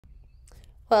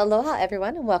Well, aloha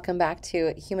everyone, and welcome back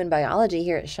to Human Biology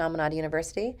here at Chaminade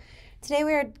University. Today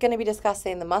we are going to be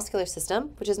discussing the muscular system,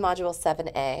 which is Module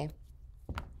 7A.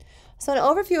 So an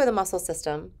overview of the muscle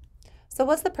system. So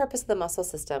what's the purpose of the muscle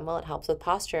system? Well, it helps with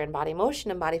posture and body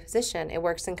motion and body position. It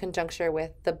works in conjunction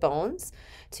with the bones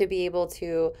to be able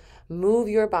to move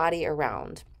your body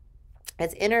around.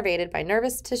 It's innervated by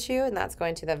nervous tissue, and that's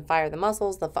going to then fire the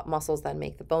muscles muscles then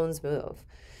make the bones move.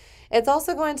 It's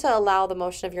also going to allow the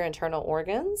motion of your internal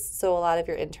organs. So a lot of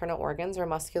your internal organs are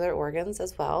muscular organs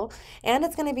as well. And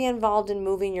it's going to be involved in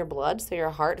moving your blood. So your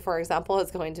heart, for example,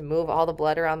 is going to move all the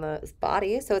blood around the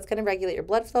body. So it's going to regulate your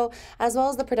blood flow as well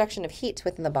as the production of heat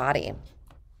within the body.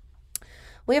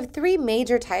 We have three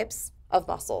major types of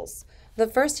muscles. The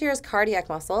first here is cardiac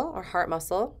muscle or heart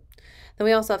muscle. Then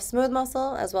we also have smooth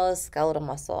muscle as well as skeletal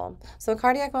muscle. So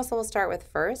cardiac muscle we'll start with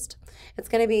first. It's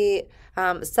going to be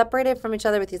separated from each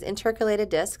other with these intercalated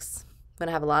discs. Going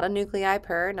to have a lot of nuclei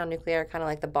per. Now nuclei are kind of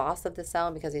like the boss of the cell,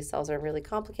 and because these cells are really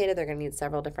complicated, they're going to need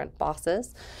several different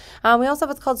bosses. We also have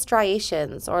what's called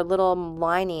striations, or little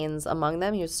linings among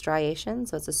them. Here's striation,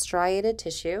 so it's a striated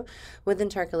tissue with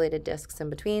intercalated discs in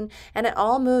between, and it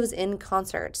all moves in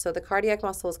concert. So the cardiac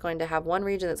muscle is going to have one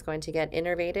region that's going to get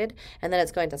innervated, and then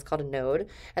that's called a node,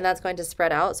 and that's going to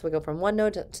spread out. So we go from one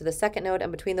node to the second node,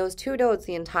 and between those two nodes,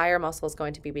 the entire muscle is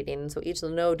going to be beating. And so each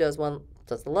node does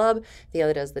the lub, the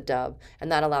other does the dub,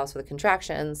 and that allows for the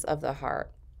contractions of the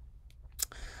heart.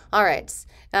 All right,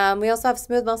 we also have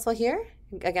smooth muscle here.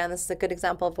 Again, this is a good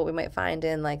example of what we might find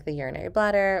in like the urinary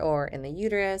bladder or in the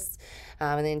uterus,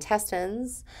 in the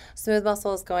intestines. Smooth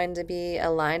muscle is going to be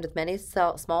aligned with many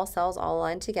small cells all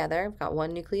aligned together. We've got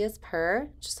one nucleus per,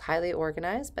 just highly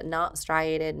organized, but not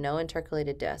striated, no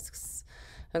intercalated discs.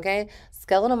 Okay,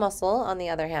 skeletal muscle, on the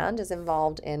other hand, is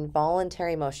involved in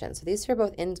voluntary motion. So these two are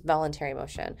both involuntary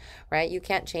motion, right? You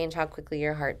can't change how quickly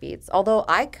your heart beats. Although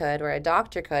I could, or a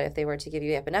doctor could, if they were to give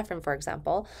you epinephrine, for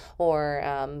example, or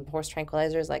horse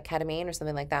tranquilizers like ketamine or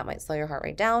something like that might slow your heart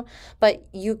rate down. But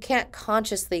you can't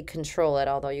consciously control it,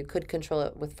 although you could control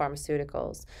it with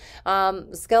pharmaceuticals.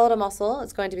 Skeletal muscle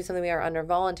is going to be something we are under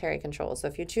voluntary control. So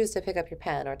if you choose to pick up your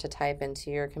pen or to type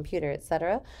into your computer,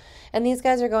 etc. And these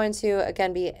guys are going to,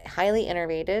 again, be highly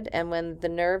innervated, and when the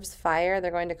nerves fire, they're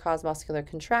going to cause muscular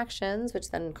contractions, which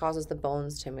then causes the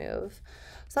bones to move.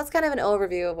 So that's kind of an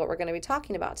overview of what we're going to be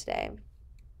talking about today.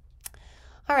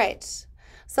 All right,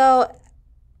 so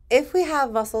if we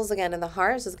have muscles, again, in the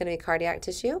heart, this is going to be cardiac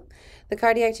tissue. The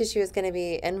cardiac tissue is going to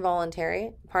be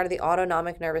involuntary, part of the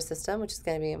autonomic nervous system, which is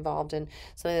going to be involved in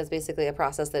something that's basically a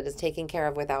process that is taken care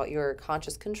of without your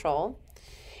conscious control.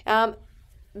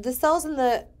 The cells in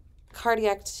the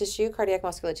cardiac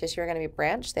muscular tissue are going to be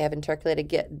branched. They have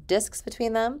intercalated discs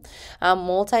between them,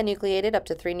 multinucleated, up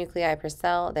to 3 nuclei per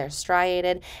cell. They're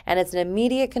striated, and it's an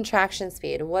immediate contraction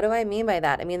speed. What do I mean by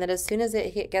that? I mean that as soon as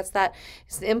it gets that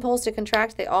impulse to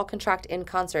contract, they all contract in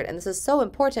concert. And this is so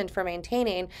important for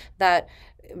maintaining that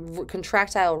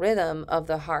contractile rhythm of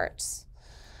the heart.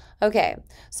 Okay,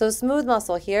 so smooth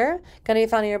muscle here, going to be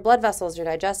found in your blood vessels, your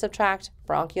digestive tract,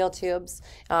 bronchial tubes,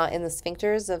 in the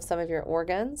sphincters of some of your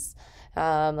organs,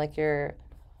 like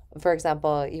for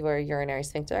example, your urinary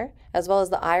sphincter, as well as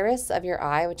the iris of your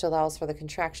eye, which allows for the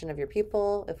contraction of your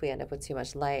pupil if we end up with too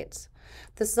much light.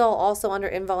 This is all also under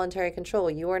involuntary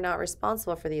control. You are not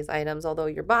responsible for these items, although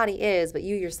your body is, but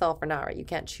you yourself are not, right? You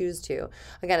can't choose to.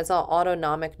 Again, it's all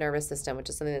autonomic nervous system, which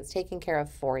is something that's taken care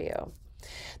of for you.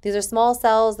 These are small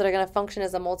cells that are going to function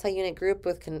as a multi-unit group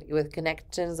with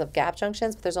connections of gap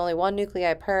junctions, but there's only one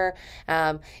nuclei per,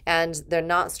 and they're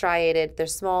not striated, they're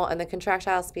small, and the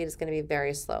contractile speed is going to be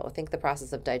very slow. Think the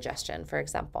process of digestion, for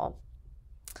example.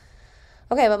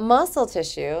 Okay, but muscle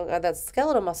tissue, that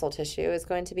skeletal muscle tissue, is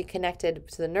going to be connected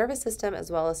to the nervous system as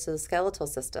well as to the skeletal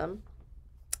system.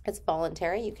 It's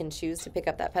voluntary. You can choose to pick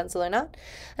up that pencil or not,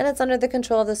 and it's under the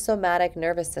control of the somatic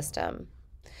nervous system.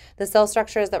 The cell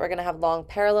structure is that we're going to have long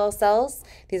parallel cells.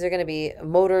 These are going to be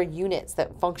motor units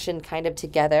that function kind of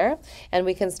together. And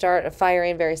we can start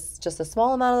firing just a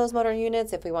small amount of those motor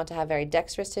units if we want to have very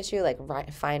dexterous tissue, like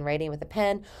fine writing with a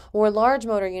pen, or large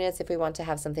motor units if we want to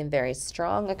have something very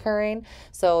strong occurring.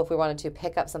 So if we wanted to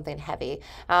pick up something heavy.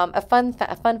 A fun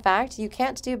fact, you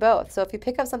can't do both. So if you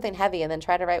pick up something heavy and then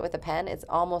try to write with a pen, it's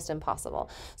almost impossible.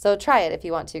 So try it if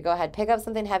you want to. Go ahead, pick up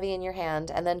something heavy in your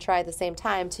hand, and then try at the same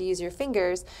time to use your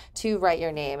fingers to write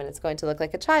your name, and it's going to look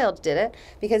like a child did it,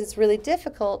 because it's really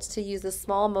difficult to use the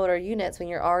small motor units when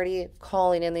you're already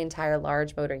calling in the entire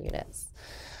large motor units.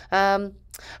 Okay,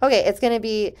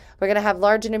 we're going to have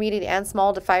large, intermediate, and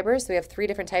small fibers. So we have 3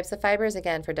 different types of fibers,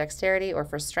 again, for dexterity or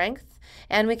for strength.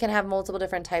 And we can have multiple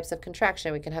different types of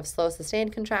contraction. We can have slow,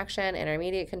 sustained contraction,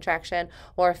 intermediate contraction,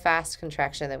 or fast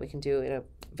contraction that we can do in a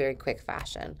very quick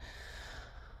fashion.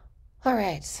 All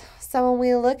right, so when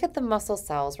we look at the muscle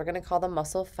cells, we're going to call them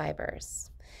muscle fibers.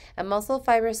 And muscle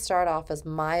fibers start off as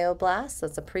myoblasts.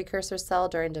 That's a precursor cell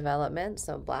during development.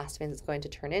 So blast means it's going to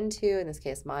turn into, in this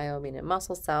case, myo meaning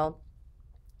muscle cell.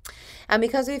 And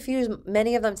because we fuse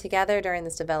many of them together during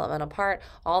this developmental part,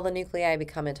 all the nuclei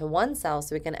become into one cell,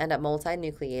 so we can end up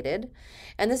multinucleated.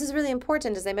 And this is really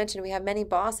important. As I mentioned, we have many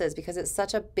bosses because it's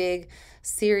such a big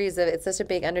it's such a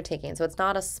big undertaking. So it's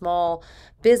not a small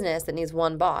business that needs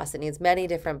one boss. It needs many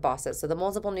different bosses. So the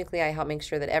multiple nuclei help make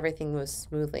sure that everything moves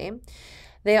smoothly.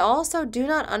 They also do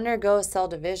not undergo cell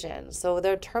division, so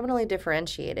they're terminally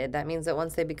differentiated. That means that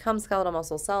once they become skeletal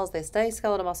muscle cells, they stay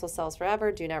skeletal muscle cells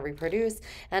forever, do not reproduce,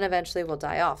 and eventually will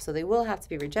die off. So they will have to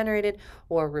be regenerated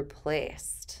or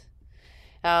replaced.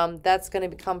 That's going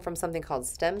to come from something called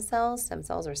stem cells. Stem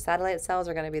cells or satellite cells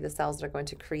are going to be the cells that are going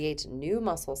to create new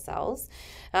muscle cells.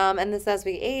 And this, as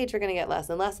we age, we're going to get less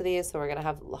and less of these, so we're going to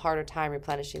have a harder time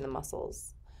replenishing the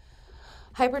muscles.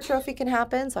 Hypertrophy can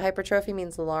happen. So hypertrophy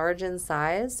means large in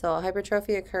size. So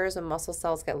hypertrophy occurs when muscle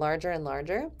cells get larger and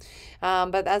larger.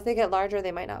 But as they get larger,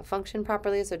 they might not function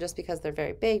properly. So just because they're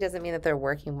very big doesn't mean that they're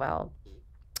working well.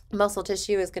 Muscle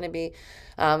tissue is going to be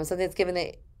something that's given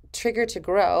the trigger to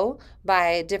grow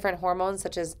by different hormones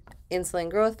such as insulin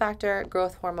growth factor,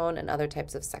 growth hormone, and other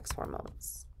types of sex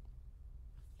hormones.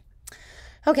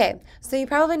 Okay, so you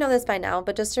probably know this by now,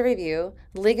 but just to review,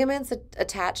 ligaments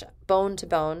attach bone to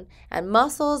bone, and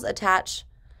muscles are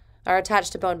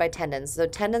attached to bone by tendons. So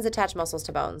tendons attach muscles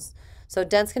to bones. So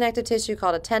dense connective tissue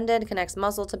called a tendon connects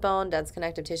muscle to bone. Dense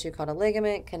connective tissue called a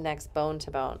ligament connects bone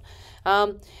to bone.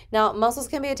 Now, muscles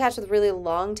can be attached with really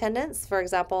long tendons. For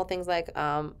example, things like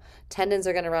tendons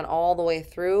are going to run all the way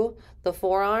through the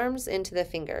forearms into the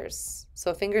fingers.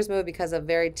 So fingers move because of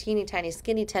very teeny tiny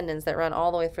skinny tendons that run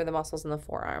all the way through the muscles in the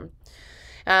forearm.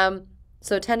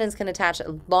 So tendons can attach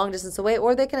a long distance away,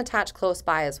 or they can attach close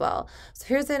by as well. So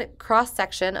here's a cross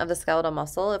section of the skeletal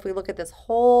muscle. If we look at this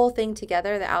whole thing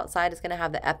together, the outside is going to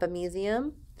have the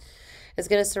epimysium. It's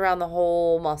going to surround the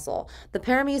whole muscle. The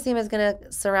paramysium is going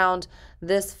to surround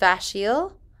this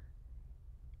fasciole,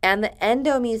 and the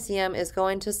endomysium is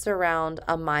going to surround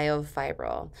a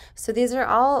myofibril. So these are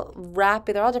all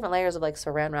they're all different layers of like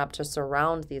saran wrap to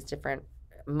surround these different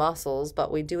muscles,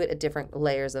 but we do it at different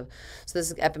layers of, so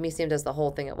this epimysium does the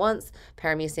whole thing at once,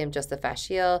 paramysium just the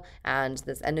fasciole, and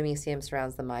this endomysium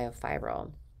surrounds the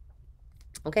myofibril.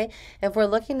 Okay, if we're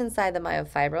looking inside the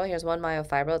myofibril, here's one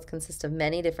myofibril. It consists of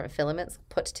many different filaments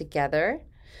put together,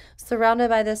 surrounded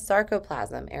by this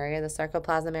sarcoplasm area. The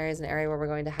sarcoplasm area is an area where we're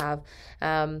going to have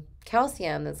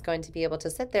calcium that's going to be able to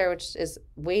sit there, which is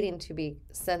waiting to be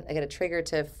sent, get a trigger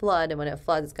to flood, and when it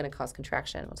floods, it's going to cause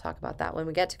contraction. We'll talk about that when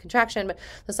we get to contraction, but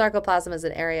the sarcoplasm is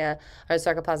an area, or the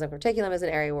sarcoplasmic reticulum is an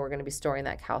area where we're going to be storing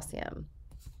that calcium.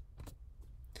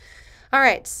 All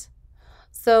right,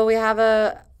 so we have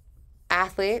a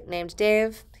athlete named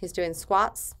Dave. He's doing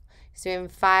squats. He's doing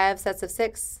 5 sets of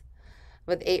 6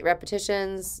 with 6 to 8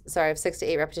 repetitions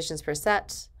per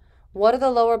set. What are the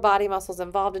lower body muscles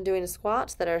involved in doing a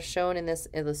squat that are shown in this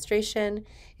illustration?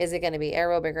 Is it going to be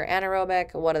aerobic or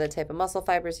anaerobic? What are the type of muscle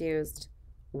fibers used?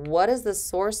 What is the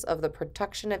source of the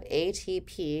production of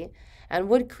ATP? And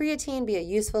would creatine be a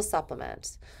useful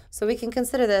supplement? So we can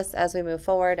consider this as we move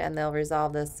forward, and they'll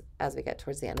resolve this as we get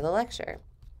towards the end of the lecture.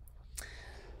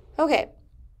 Okay.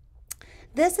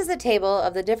 This is a table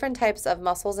of the different types of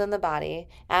muscles in the body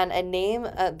and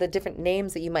the different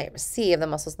names that you might see of the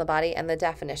muscles in the body and the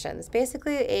definitions.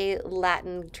 Basically a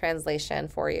Latin translation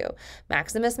for you.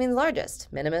 Maximus means largest,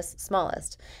 minimus,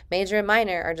 smallest. Major and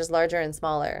minor are just larger and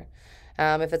smaller.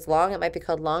 If it's long, it might be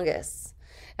called longus.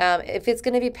 If it's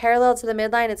going to be parallel to the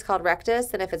midline, it's called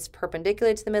rectus, and if it's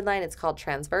perpendicular to the midline, it's called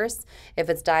transverse. If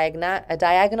it's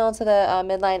diagonal to the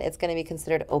midline, it's going to be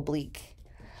considered oblique.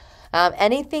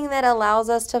 Anything that allows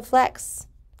us to flex,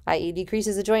 i.e.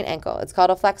 decreases the joint angle, it's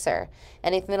called a flexor.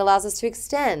 Anything that allows us to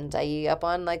extend, i.e. up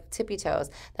on like tippy toes,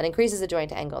 that increases the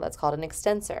joint angle, that's called an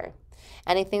extensor.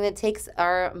 Anything that takes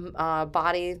our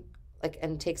body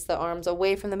and takes the arms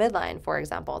away from the midline, for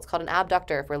example, it's called an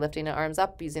abductor if we're lifting the arms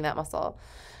up using that muscle.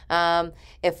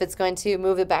 If it's going to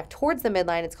move it back towards the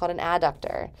midline, it's called an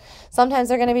adductor. Sometimes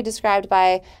they're going to be described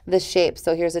by the shape.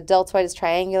 So here's a deltoid is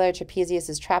triangular, trapezius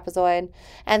is trapezoid.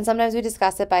 And sometimes we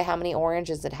discuss it by how many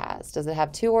origins it has. Does it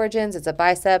have 2 origins? It's a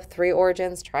bicep, 3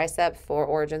 origins, tricep, 4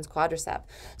 origins, quadricep.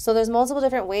 So there's multiple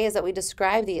different ways that we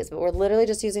describe these, but we're literally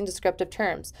just using descriptive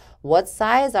terms. What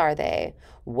size are they?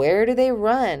 Where do they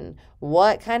run?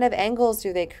 What kind of angles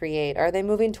do they create? Are they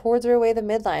moving towards or away the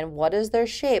midline? What is their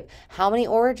shape? How many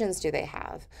origins do they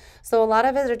have? So a lot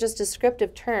of it are just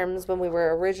descriptive terms. When we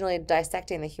were originally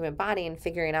dissecting the human body and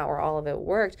figuring out where all of it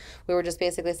worked, we were just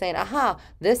basically saying, aha,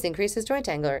 this increases joint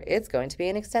angle. It's going to be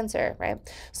an extensor, right?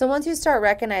 So once you start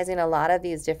recognizing a lot of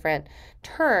these different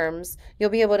terms, you'll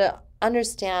be able to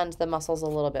understand the muscles a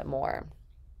little bit more.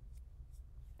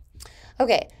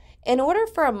 Okay, in order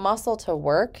for a muscle to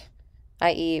work,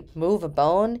 i.e. move a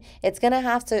bone, it's going to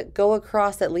have to go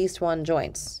across at least one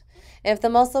joint. If the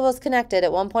muscle was connected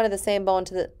at one point of the same bone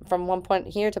from one point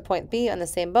here to point B on the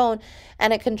same bone,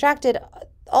 and it contracted,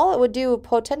 all it would do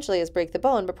potentially is break the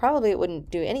bone, but probably it wouldn't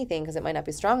do anything because it might not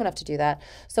be strong enough to do that.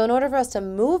 So in order for us to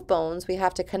move bones, we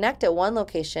have to connect at one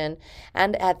location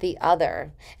and at the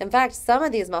other. In fact, some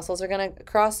of these muscles are going to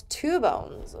cross 2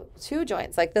 bones, 2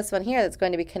 joints, like this one here that's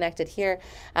going to be connected here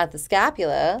at the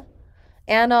scapula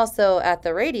and also at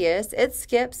the radius. It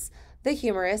skips the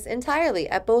humerus entirely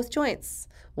at both joints.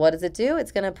 What does it do?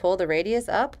 It's going to pull the radius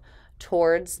up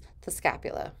towards the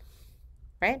scapula,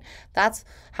 right? That's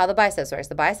how the biceps works.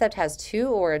 The bicep has 2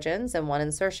 origins and 1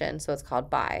 insertion, so it's called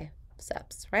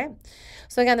biceps, right?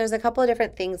 So again, there's a couple of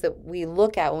different things that we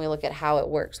look at when we look at how it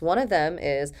works. One of them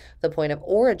is the point of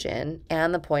origin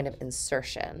and the point of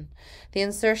insertion. The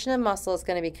insertion of muscle is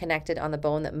going to be connected on the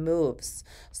bone that moves.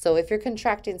 So if you're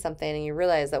contracting something and you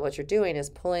realize that what you're doing is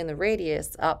pulling the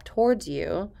radius up towards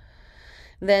you,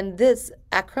 then this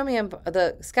acromion,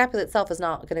 the scapula itself, is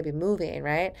not going to be moving,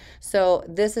 right? So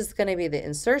this is going to be the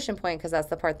insertion point because that's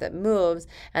the part that moves,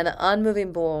 and the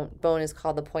unmoving bone is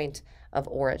called the point of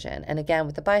origin. And again,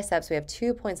 with the biceps, we have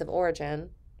 2 points of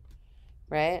origin,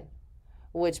 right?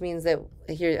 Which means that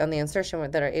here on the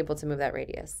insertion that are able to move that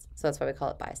radius. So that's why we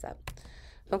call it bicep.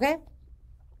 Okay?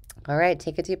 All right,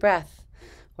 take a deep breath.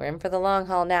 We're in for the long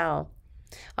haul now.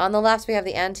 On the left, we have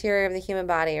the anterior of the human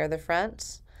body, or the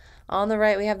front. On the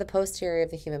right, we have the posterior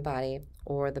of the human body,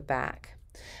 or the back.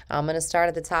 I'm going to start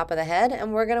at the top of the head,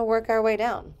 and we're going to work our way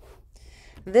down.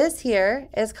 This here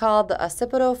is called the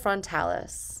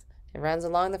occipitofrontalis. It runs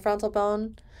along the frontal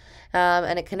bone,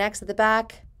 and it connects at the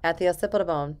back at the occipital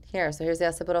bone here. So here's the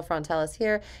occipitofrontalis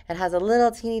here. It has a little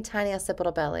teeny tiny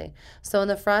occipital belly. So in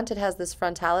the front, it has this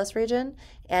frontalis region,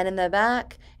 and in the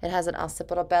back, it has an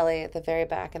occipital belly at the very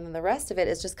back. And then the rest of it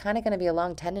is just kind of going to be a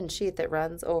long tendon sheath that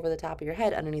runs over the top of your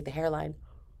head underneath the hairline.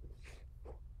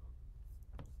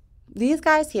 These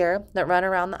guys here that run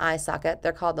around the eye socket,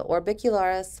 they're called the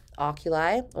orbicularis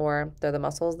oculi, or they're the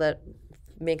muscles that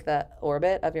make the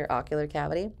orbit of your ocular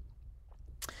cavity.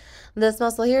 This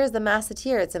muscle here is the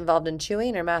masseter. It's involved in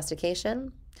chewing or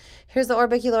mastication. Here's the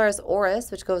orbicularis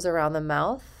oris, which goes around the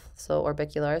mouth. So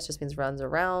orbicularis just means runs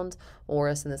around.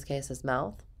 Oris in this case is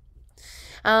mouth.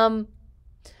 So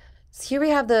here we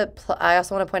have I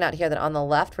also want to point out here that on the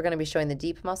left, we're going to be showing the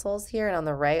deep muscles here, and on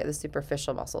the right, the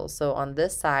superficial muscles. So on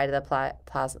this side, the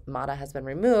plasmata has been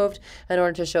removed in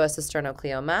order to show us the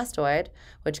sternocleidomastoid,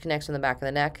 which connects from the back of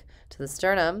the neck to the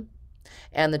sternum,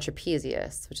 and the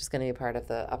trapezius, which is going to be part of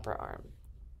the upper arm.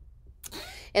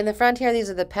 In the front here, these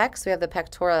are the pecs. We have the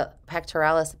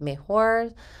pectoralis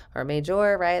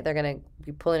major, right? They're going to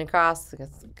be pulling across.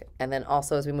 And then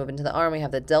also as we move into the arm, we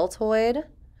have the deltoid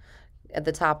at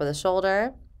the top of the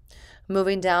shoulder.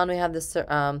 Moving down, we have this, so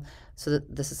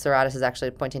this is serratus is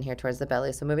actually pointing here towards the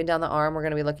belly. So moving down the arm, we're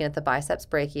going to be looking at the biceps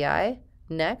brachii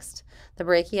next. The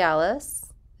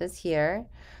brachialis is here.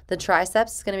 The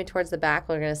triceps is going to be towards the back.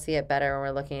 We're going to see it better when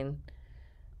we're looking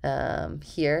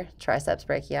here. Triceps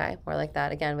brachii, more like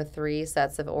that. Again, with 3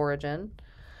 sets of origin.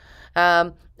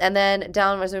 And then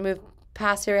down as we move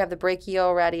past here, we have the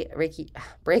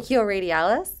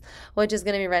brachioradialis, which is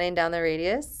going to be running down the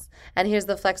radius. And here's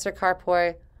the flexor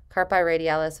carpi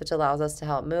radialis, which allows us to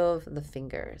help move the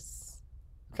fingers.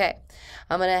 Okay,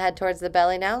 I'm going to head towards the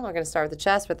belly now. We're going to start with the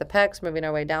chest, with the pecs, moving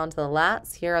our way down to the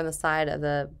lats here on the side of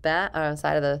the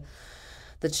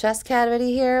the chest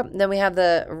cavity here. Then we have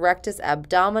the rectus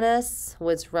abdominis,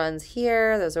 which runs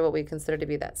here. Those are what we consider to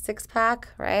be that 6-pack,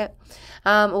 right?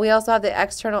 We also have the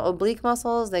external oblique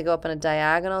muscles. They go up in a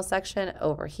diagonal section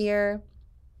over here.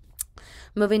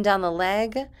 Moving down the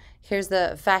leg, here's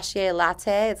the fasciae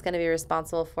latae. It's going to be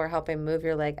responsible for helping move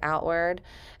your leg outward.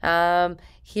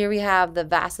 Here we have the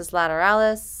vastus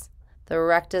lateralis, the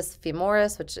rectus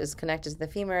femoris, which is connected to the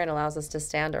femur and allows us to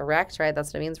stand erect, right?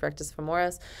 That's what it means, rectus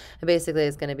femoris. It basically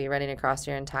is going to be running across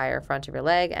your entire front of your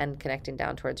leg and connecting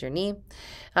down towards your knee.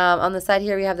 On the side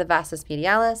here, we have the vastus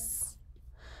medialis.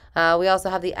 We also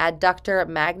have the adductor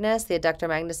magnus. The adductor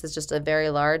magnus is just a very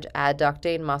large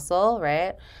adducting muscle,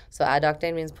 right? So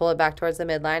adducting means pull it back towards the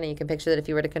midline, and you can picture that if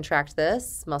you were to contract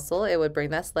this muscle, it would bring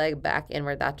this leg back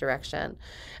inward that direction.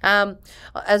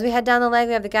 As we head down the leg,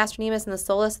 we have the gastrocnemius and the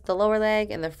soleus at the lower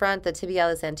leg. In the front, the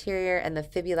tibialis anterior and the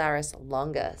fibularis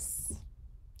longus.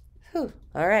 Whew.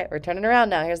 All right, we're turning around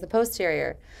now. Here's the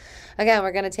posterior. Again,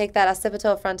 we're going to take that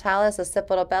occipital frontalis,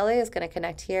 occipital belly is going to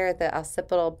connect here at the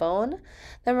occipital bone.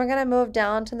 Then we're going to move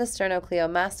down to the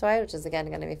sternocleidomastoid, which is again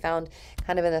going to be found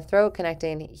kind of in the throat,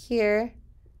 connecting here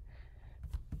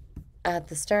at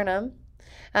the sternum.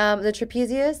 The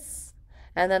trapezius,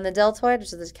 and then the deltoid,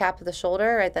 which is the cap of the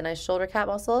shoulder, right, that nice shoulder cap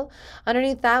muscle.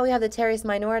 Underneath that, we have the teres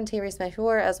minor and teres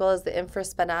major, as well as the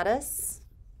infraspinatus.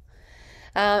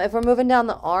 If we're moving down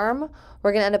the arm,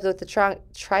 we're going to end up with the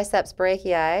triceps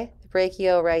brachii,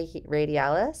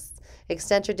 brachioradialis,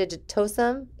 extensor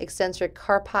digitosum, extensor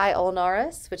carpi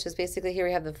ulnaris, which is basically here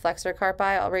we have the flexor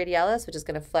carpi radialis, which is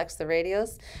going to flex the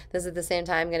radius. This is at the same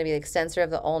time going to be the extensor of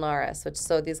the ulnaris, which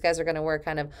so these guys are going to work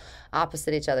kind of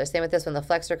opposite each other. Same with this one, the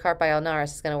flexor carpi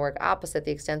ulnaris is going to work opposite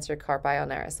the extensor carpi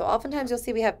ulnaris. So oftentimes you'll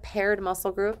see we have paired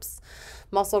muscle groups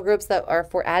that are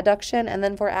for adduction and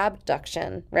then for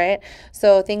abduction, right?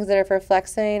 So things that are for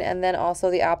flexing and then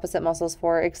also the opposite muscles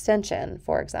for extension,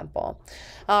 for example.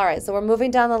 All right, so we're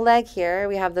moving down the leg here.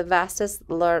 We have the vastus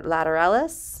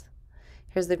lateralis.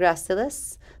 Here's the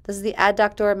gracilis. This is the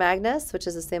adductor magnus, which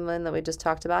is the same one that we just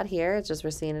talked about here. It's just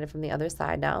we're seeing it from the other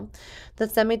side now. The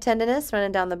semitendinous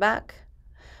running down the back.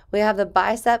 We have the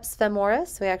biceps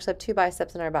femoris. We actually have two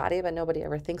biceps in our body, but nobody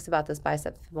ever thinks about this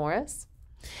biceps femoris.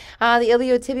 The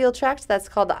iliotibial tract, that's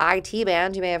called the IT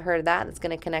band. You may have heard of that. It's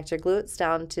going to connect your glutes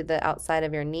down to the outside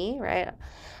of your knee, right?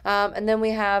 And then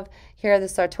we have here the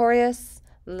sartorius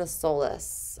and the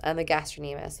soleus and the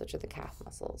gastrocnemius, which are the calf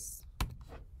muscles.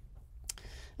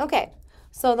 Okay,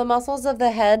 so the muscles of the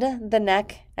head, the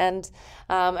neck, and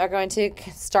are going to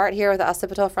start here with the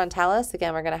occipital frontalis.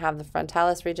 Again, we're going to have the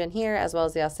frontalis region here as well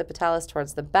as the occipitalis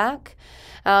towards the back.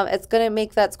 It's going to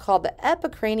make that's called the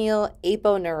epicranial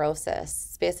aponeurosis.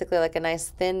 It's basically like a nice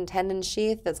thin tendon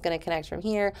sheath that's going to connect from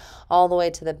here all the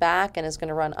way to the back and is going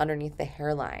to run underneath the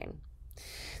hairline.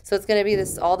 So it's going to be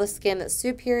this all the skin that's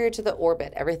superior to the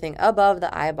orbit, everything above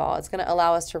the eyeball. It's going to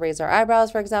allow us to raise our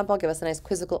eyebrows, for example, give us a nice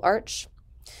quizzical arch.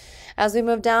 As we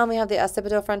move down, we have the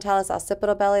occipitofrontalis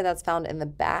occipital belly that's found in the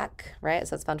back, right?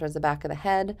 So it's found towards the back of the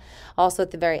head. Also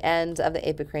at the very end of the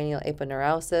epicranial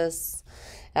aponeurosis.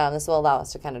 This will allow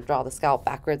us to kind of draw the scalp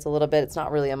backwards a little bit. It's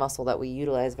not really a muscle that we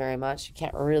utilize very much. You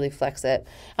can't really flex it.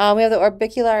 We have the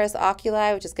orbicularis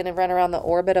oculi, which is going to run around the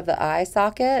orbit of the eye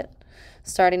socket,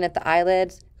 starting at the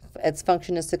eyelid. Its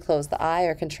function is to close the eye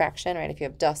or contraction, right? If you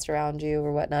have dust around you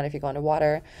or whatnot, if you go into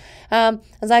water.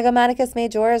 Zygomaticus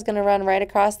major is going to run right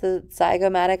across the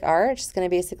zygomatic arch. It's going to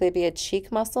basically be a cheek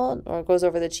muscle or goes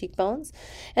over the cheekbones.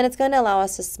 And it's going to allow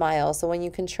us to smile. So when you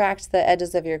contract the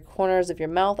edges of your corners of your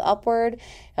mouth upward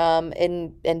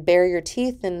and bare your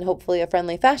teeth in hopefully a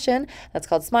friendly fashion, that's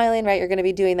called smiling, right? You're going to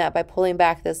be doing that by pulling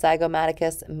back the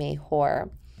zygomaticus major.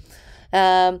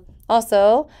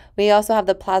 Also, we also have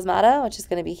the plasmata, which is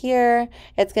going to be here.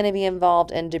 It's going to be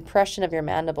involved in depression of your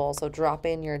mandible, so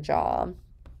dropping your jaw.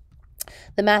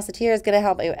 The masseter is going to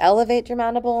help you elevate your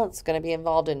mandible. It's going to be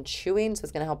involved in chewing, so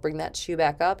it's going to help bring that chew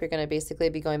back up. You're going to basically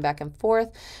be going back and forth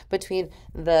between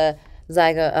the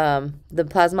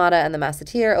plasmata and the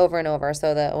masseter over and over,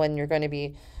 so that when you're going to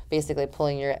be basically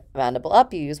pulling your mandible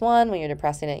up, you use one. When you're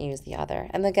depressing it, you use the other.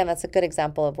 And again, that's a good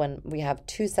example of when we have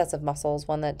two sets of muscles,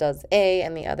 one that does A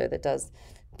and the other that does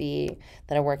B,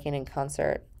 that are working in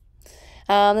concert.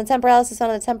 The temporalis is one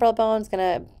of the temporal bones.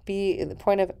 Going to be the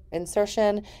point of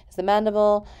insertion is the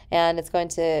mandible, and it's going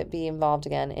to be involved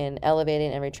again in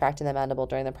elevating and retracting the mandible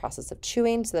during the process of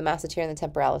chewing. So the masseter and the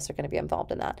temporalis are going to be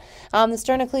involved in that. The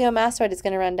sternocleidomastoid is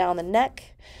going to run down the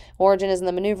neck. Origin is in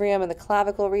the manubrium and the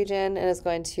clavicle region, and is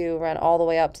going to run all the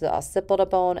way up to the occipital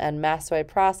bone and mastoid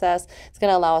process. It's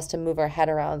going to allow us to move our head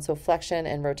around. So flexion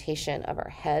and rotation of our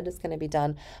head is going to be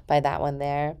done by that one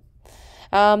there.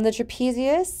 The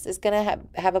trapezius is going to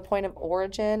have a point of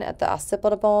origin at the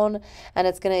occipital bone, and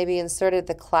it's going to be inserted at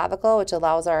the clavicle, which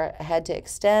allows our head to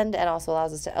extend and also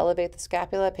allows us to elevate the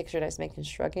scapula. Picture nice making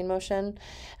shrugging motion.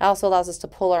 It also allows us to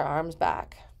pull our arms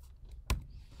back.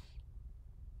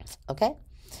 Okay.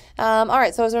 All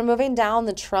right, so as we're moving down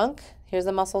the trunk, Here's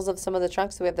the muscles of some of the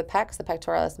trunks. So we have the pecs, the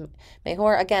pectoralis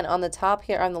major. Again, on the top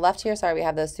here, on the left here, sorry, we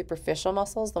have the superficial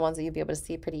muscles, the ones that you'll be able to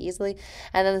see pretty easily.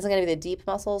 And then this is going to be the deep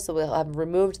muscles. So we'll have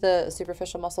removed the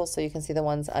superficial muscles so you can see the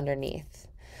ones underneath.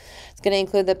 It's going to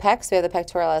include the pecs. We have the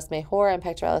pectoralis major and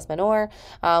pectoralis minor.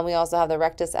 We also have the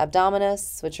rectus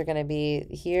abdominis, which are going to be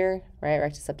here, right?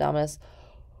 Rectus abdominis.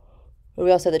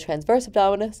 We also have the transverse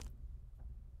abdominis.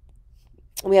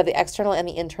 We have the external and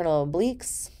the internal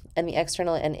obliques, and the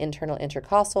external and internal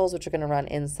intercostals, which are going to run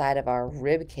inside of our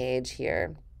rib cage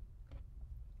here.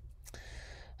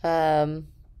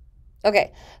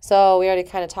 Okay, so we already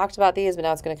kind of talked about these, but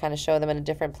now it's going to kind of show them in a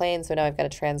different plane. So now I've got a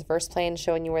transverse plane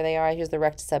showing you where they are. Here's the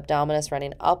rectus abdominis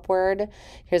running upward.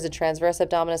 Here's the transverse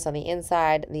abdominis on the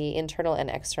inside. The internal and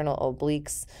external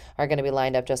obliques are going to be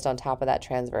lined up just on top of that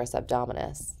transverse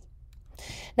abdominis.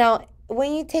 Now,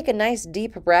 when you take a nice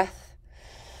deep breath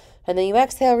and then you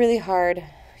exhale really hard,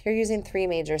 you're using three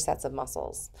major sets of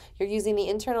muscles. You're using the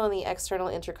internal and the external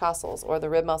intercostals, or the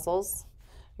rib muscles.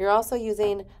 You're also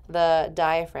using the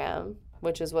diaphragm,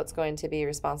 which is what's going to be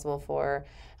responsible for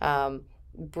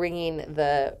bringing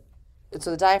the, so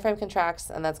the diaphragm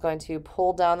contracts, and that's going to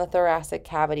pull down the thoracic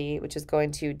cavity, which is going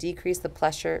to decrease the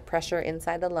pressure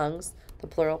inside the lungs, the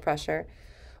pleural pressure,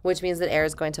 which means that air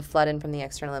is going to flood in from the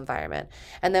external environment.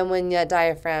 And then when the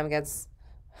diaphragm gets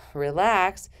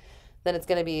relaxed, then it's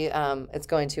going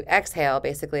to exhale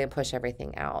basically and push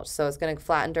everything out. So it's going to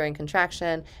flatten during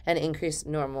contraction and increase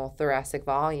normal thoracic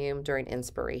volume during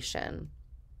inspiration.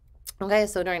 Okay,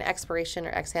 so during expiration or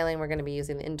exhaling, we're going to be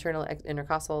using the internal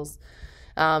intercostals.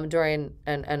 During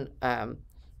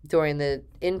the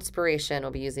inspiration,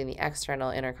 we'll be using the external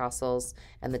intercostals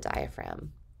and the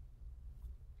diaphragm.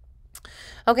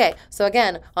 Okay, so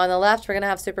again, on the left, we're going to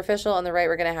have superficial. On the right,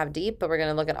 we're going to have deep, but we're going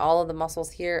to look at all of the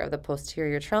muscles here of the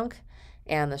posterior trunk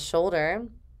and the shoulder.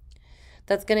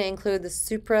 That's going to include the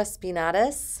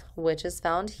supraspinatus, which is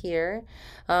found here.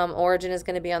 Origin is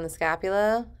going to be on the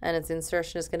scapula, and its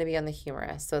insertion is going to be on the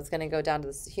humerus. So it's going to go down to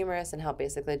the humerus and help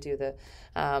basically do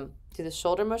the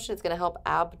shoulder motion. It's going to help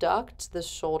abduct the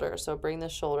shoulder, so bring the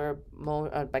shoulder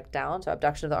back down, so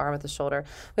abduction of the arm with the shoulder.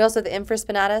 We also have the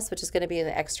infraspinatus, which is going to be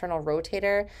the external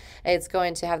rotator. It's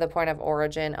going to have the point of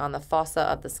origin on the fossa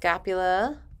of the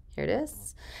scapula. Here it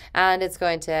is. And it's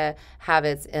going to have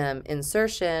its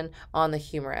insertion on the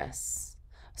humerus.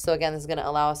 So again, this is going to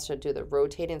allow us to do the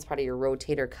rotating. It's part of your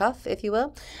rotator cuff, if you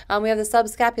will. We have the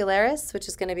subscapularis, which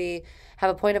is going to have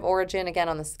a point of origin, again,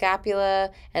 on the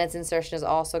scapula, and its insertion is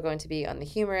also going to be on the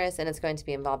humerus, and it's going to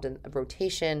be involved in a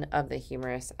rotation of the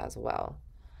humerus as well.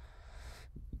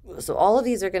 So all of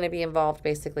these are going to be involved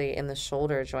basically in the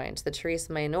shoulder joint. The teres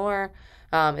minor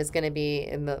is going to be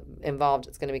involved.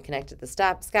 It's going to be connected to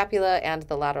the scapula and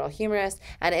the lateral humerus,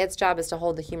 and its job is to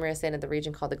hold the humerus in at the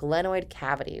region called the glenoid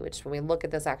cavity, which when we look at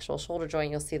this actual shoulder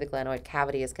joint, you'll see the glenoid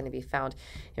cavity is going to be found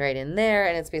right in there,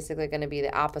 and it's basically going to be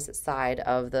the opposite side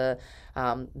of the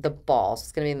ball. So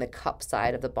it's going to be in the cup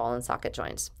side of the ball and socket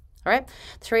joints. All right,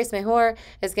 teres major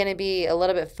is going to be a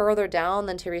little bit further down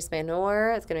than teres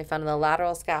minor. It's going to be found in the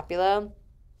lateral scapula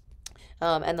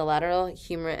and the lateral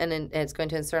humerus, and it's going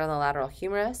to insert on the lateral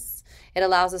humerus. It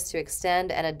allows us to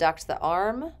extend and adduct the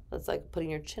arm. That's like putting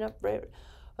your chin up, right?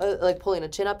 Like pulling a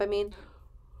chin up, I mean,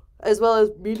 as well as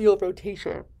medial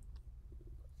rotation.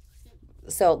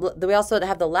 So we also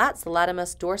have the lats, the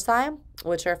latimus dorsi,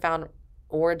 which are found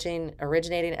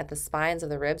originating at the spines of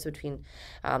the ribs between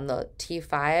the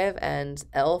T5 and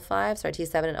L5, sorry,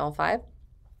 T7 and L5.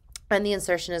 And the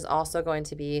insertion is also going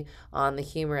to be on the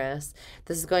humerus.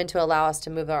 This is going to allow us to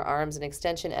move our arms in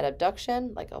extension and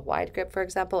abduction, like a wide grip, for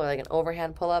example, or like an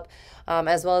overhand pull-up,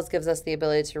 as well as gives us the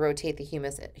ability to rotate the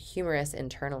humerus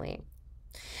internally.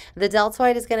 The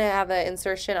deltoid is going to have an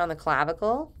insertion on the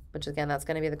clavicle, which again, that's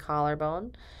going to be the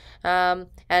collarbone. And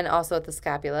also at the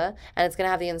scapula, and it's going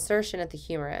to have the insertion at the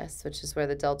humerus, which is where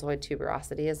the deltoid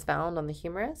tuberosity is found on the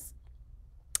humerus.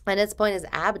 And its point is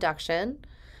abduction,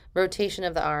 rotation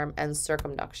of the arm, and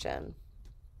circumduction.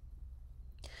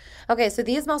 Okay, so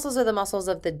these muscles are the muscles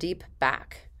of the deep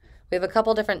back. We have a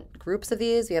couple different groups of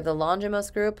these. We have the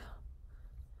longimos group,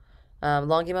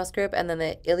 and then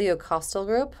the iliocostal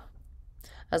group,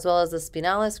 as well as the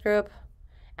spinalis group,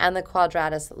 and the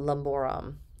quadratus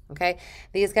lumborum. Okay,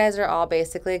 these guys are all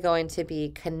basically going to be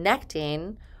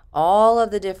connecting all of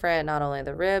the different, not only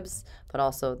the ribs, but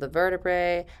also the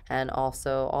vertebrae, and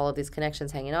also all of these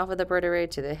connections hanging off of the vertebrae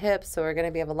to the hips. So we're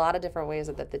going to have a lot of different ways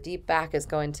that the deep back is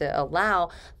going to allow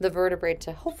the vertebrae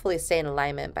to hopefully stay in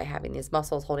alignment by having these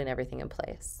muscles holding everything in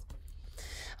place.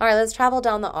 All right, let's travel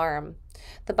down the arm.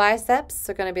 The biceps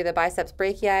are going to be the biceps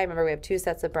brachii. Remember, we have two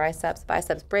sets of biceps.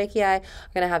 Biceps brachii are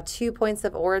going to have 2 points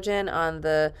of origin on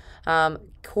the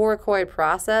coracoid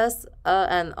process,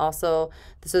 and also,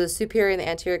 so the superior and the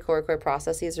anterior coracoid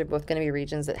processes are both going to be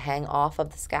regions that hang off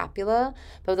of the scapula.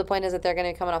 But the point is that they're going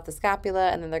to be coming off the scapula,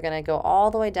 and then they're going to go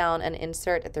all the way down and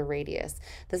insert at the radius.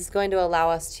 This is going to allow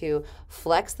us to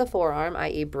flex the forearm,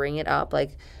 i.e. bring it up,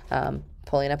 like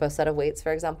pulling up a set of weights,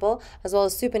 for example, as well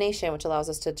as supination, which allows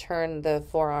us to turn the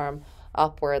forearm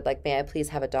upward, like, may I please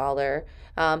have $1.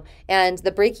 And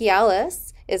the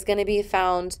brachialis is going to be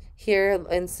found here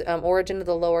in origin of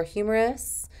the lower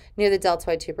humerus, near the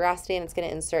deltoid tuberosity, and it's going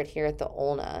to insert here at the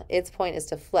ulna. Its point is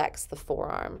to flex the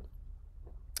forearm.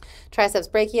 Triceps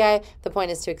brachii, the point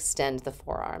is to extend the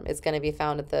forearm. It's going to be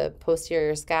found at the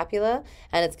posterior scapula,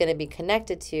 and it's going to be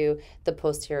connected to the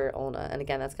posterior ulna. And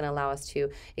again, that's going to allow us to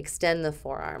extend the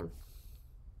forearm.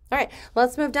 All right,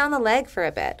 let's move down the leg for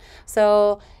a bit.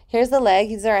 So here's the leg.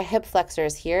 These are our hip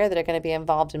flexors here that are going to be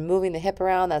involved in moving the hip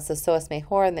around. That's the psoas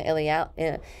major and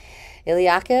the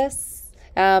iliacus.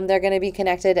 They're going to be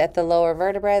connected at the lower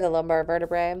vertebrae, the lumbar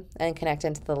vertebrae, and connect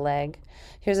into the leg.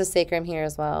 Here's a sacrum here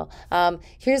as well.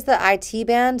 Here's the IT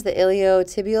band, the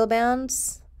iliotibial band,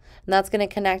 and that's going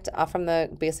to connect from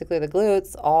basically the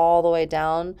glutes all the way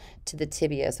down to the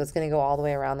tibia. So it's going to go all the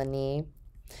way around the knee.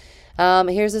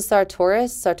 Here's the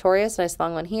sartorius, nice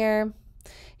long one here.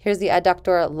 Here's the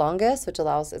adductor longus, which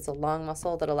it's a long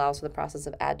muscle that allows for the process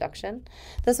of adduction.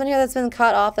 This one here that's been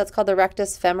cut off, that's called the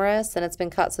rectus femoris, and it's been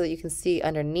cut so that you can see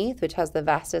underneath, which has the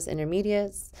vastus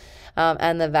intermedius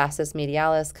and the vastus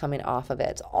medialis coming off of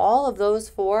it. All of those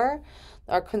 4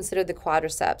 are considered the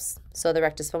quadriceps. So the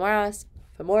rectus femoris,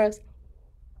 the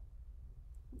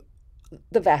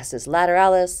vastus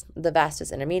lateralis, the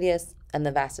vastus intermedius, and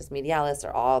the vastus medialis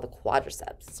are all the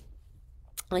quadriceps.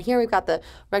 Now here we've got the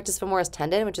rectus femoris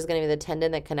tendon, which is going to be the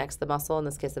tendon that connects the muscle, in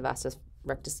this case the vastus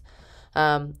rectus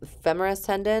femoris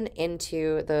tendon,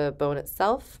 into the bone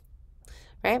itself,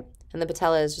 right? And the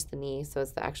patella is just the knee, so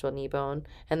it's the actual knee bone.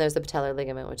 And there's the patellar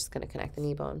ligament, which is going to connect the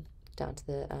knee bone down to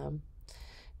the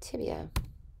tibia.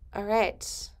 All right.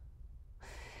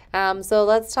 So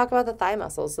let's talk about the thigh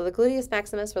muscles. So the gluteus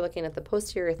maximus, we're looking at the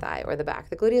posterior thigh or the back.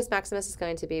 The gluteus maximus is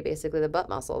going to be basically the butt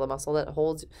muscle, the muscle that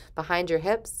holds behind your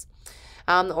hips.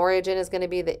 The origin is going to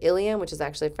be the ilium, which is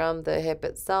actually from the hip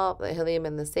itself, the ilium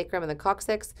and the sacrum and the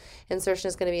coccyx. Insertion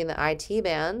is going to be in the IT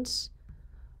band,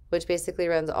 which basically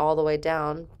runs all the way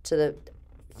down to the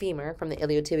femur from the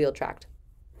iliotibial tract.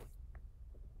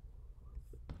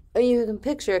 And you can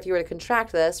picture if you were to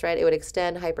contract this, right, it would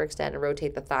extend, hyperextend, and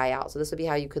rotate the thigh out. So this would be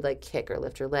how you could, like, kick or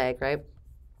lift your leg, right?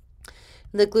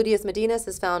 The gluteus medianus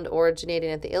is found originating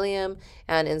at the ilium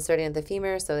and inserting at the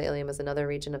femur. So the ilium is another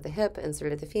region of the hip.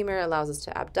 Inserted at the femur allows us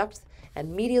to abduct and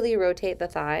medially rotate the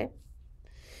thigh.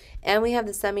 And we have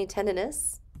the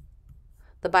semitendinous,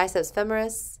 the biceps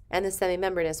femoris, and the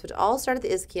semimembranous, which all start at the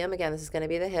ischium. Again, this is going to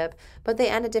be the hip, but they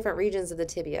end at different regions of the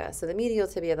tibia. So the medial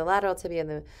tibia, the lateral tibia, and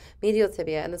the medial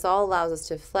tibia. And this all allows us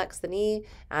to flex the knee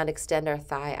and extend our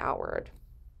thigh outward.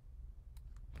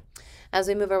 As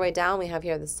we move our way down, we have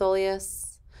here the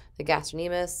soleus, the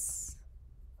gastrocnemius,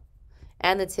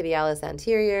 and the tibialis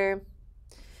anterior.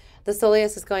 The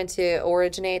soleus is going to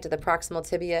originate at the proximal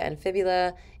tibia and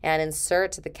fibula and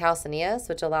insert to the calcaneus,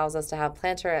 which allows us to have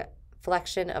plantar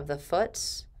flexion of the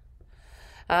foot.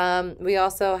 We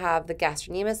also have the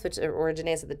gastrocnemius, which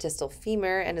originates at the distal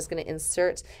femur and is going to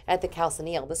insert at the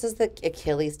calcaneal. This is the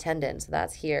Achilles tendon, so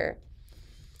that's here.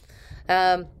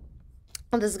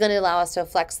 This is going to allow us to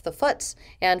flex the foot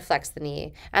and flex the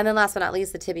knee. And then last but not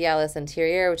least, the tibialis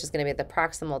anterior, which is going to be at the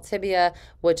proximal tibia,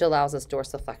 which allows us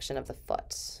dorsiflexion of the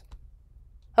foot.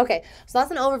 Okay, so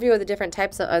that's an overview of the different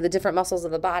types of the different muscles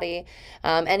of the body.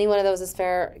 Any one of those is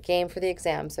fair game for the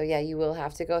exam. So yeah, you will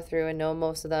have to go through and know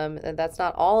most of them. That's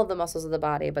not all of the muscles of the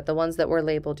body, but the ones that were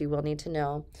labeled you will need to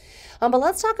know. But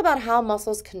let's talk about how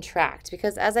muscles contract,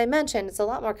 because as I mentioned, it's a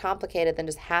lot more complicated than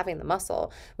just having the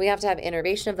muscle. We have to have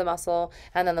innervation of the muscle,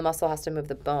 and then the muscle has to move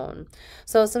the bone.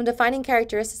 So some defining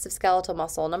characteristics of skeletal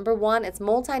muscle. Number one, it's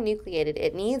multinucleated.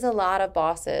 It needs a lot of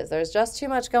bosses. There's just too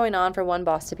much going on for one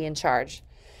boss to be in charge.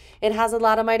 It has a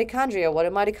lot of mitochondria. What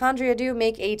do mitochondria do?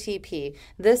 Make ATP.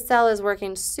 This cell is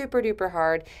working super duper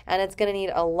hard, and it's going to need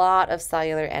a lot of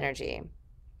cellular energy.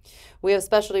 We have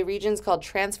specialty regions called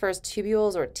transverse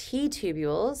tubules or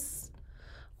T-tubules,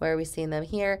 where we've seen them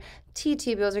here.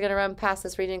 T-tubules are going to run past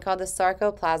this region called the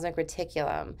sarcoplasmic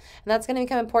reticulum. And that's going to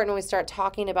become important when we start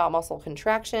talking about muscle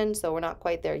contraction. So we're not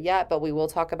quite there yet, but we will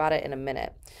talk about it in a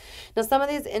minute. Now, some of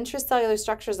these intracellular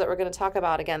structures that we're going to talk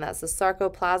about, again, that's the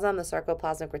sarcoplasm, the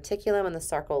sarcoplasmic reticulum, and the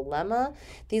sarcolemma.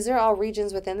 These are all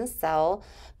regions within the cell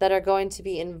that are going to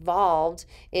be involved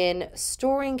in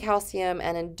storing calcium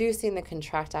and inducing the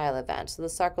contractile event. So the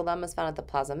sarcolemma is found at the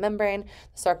plasma membrane.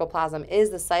 The sarcoplasm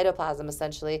is the cytoplasm,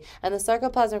 essentially, and the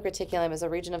sarcoplasmic reticulum is a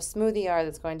region of smooth ER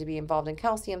that's going to be involved in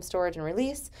calcium storage and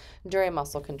release during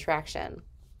muscle contraction.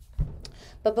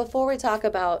 But before we talk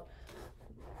about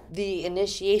the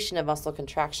initiation of muscle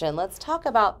contraction, let's talk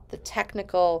about the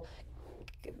technical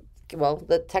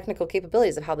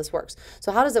capabilities of how this works.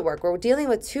 So how does it work? We're dealing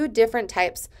with two different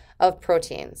types of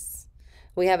proteins.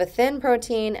 We have a thin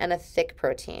protein and a thick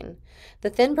protein. The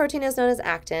thin protein is known as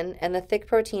actin, and the thick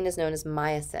protein is known as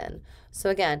myosin. So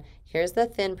again, here's the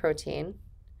thin protein,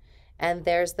 and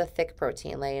there's the thick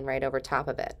protein laying right over top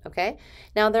of it, okay?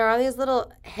 Now, there are these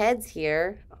little heads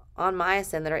here on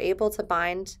myosin that are able to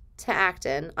bind to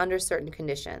actin under certain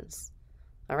conditions,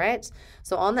 all right?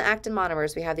 So on the actin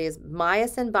monomers, we have these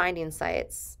myosin binding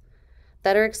sites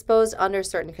that are exposed under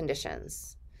certain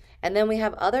conditions. And then we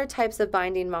have other types of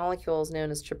binding molecules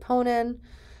known as troponin,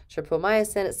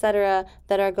 tropomyosin, etc.,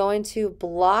 that are going to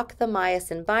block the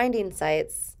myosin binding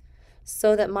sites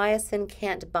so that myosin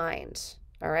can't bind.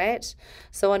 All right?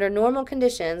 So under normal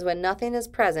conditions, when nothing is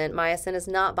present, myosin is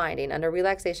not binding. Under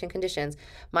relaxation conditions,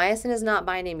 myosin is not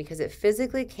binding because it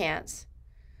physically can't,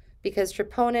 because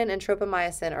troponin and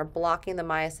tropomyosin are blocking the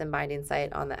myosin binding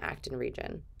site on the actin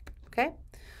region. Okay?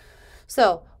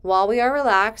 So while we are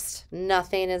relaxed,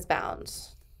 nothing is bound.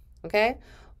 Okay?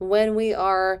 When we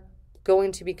are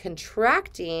going to be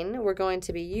contracting, we're going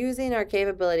to be using our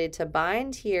capability to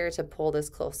bind here to pull this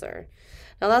closer.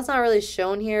 Now, that's not really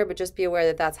shown here, but just be aware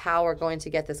that that's how we're going to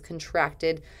get this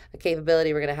contracted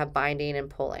capability. We're going to have binding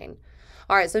and pulling.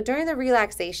 All right, so during the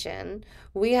relaxation,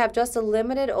 we have just a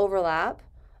limited overlap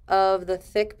of the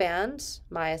thick band,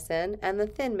 myosin, and the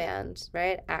thin band,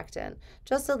 right, actin.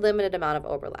 Just a limited amount of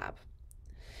overlap.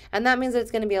 And that means that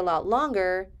it's going to be a lot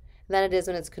longer than it is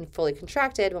when it's fully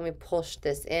contracted, when we push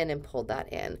this in and pulled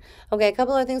that in. Okay, a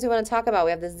couple other things we want to talk about.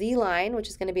 We have the Z line, which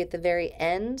is going to be at the very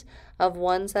end of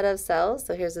one set of cells.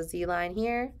 So here's the Z line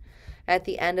here. At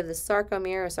the end of the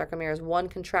sarcomere, a sarcomere is one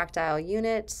contractile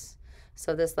unit.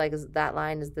 So that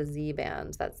line is the Z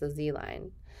band. That's the Z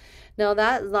line. Now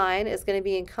that line is going to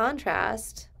be in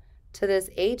contrast to this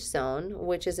H zone,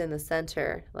 which is in the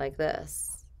center like this.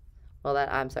 Well,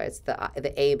 it's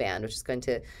the A band, which is going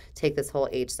to take this whole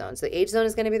H zone. So the H zone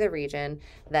is going to be the region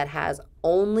that has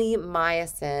only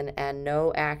myosin and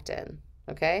no actin,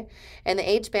 okay? And the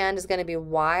H band is going to be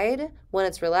wide when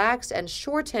it's relaxed and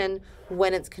shorten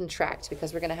when it's contract,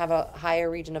 because we're going to have a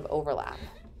higher region of overlap,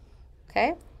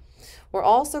 okay? We're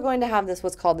also going to have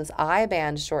what's called this I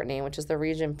band shortening, which is the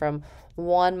region from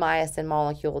one myosin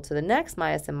molecule to the next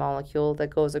myosin molecule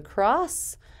that goes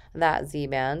across that Z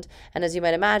band. And as you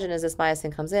might imagine, as this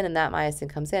myosin comes in and that myosin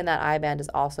comes in, that I band is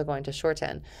also going to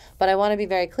shorten. But I want to be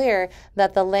very clear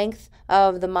that the length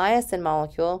of the myosin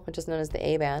molecule, which is known as the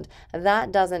A band,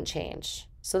 that doesn't change.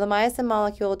 So the myosin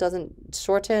molecule doesn't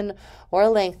shorten or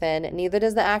lengthen, neither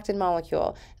does the actin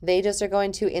molecule. They just are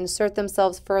going to insert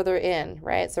themselves further in,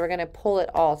 right? So we're going to pull it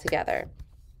all together.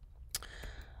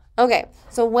 Okay,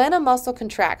 so when a muscle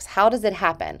contracts, how does it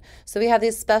happen? So we have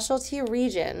these specialty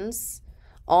regions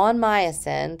on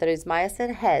myosin, that is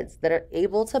myosin heads, that are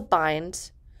able to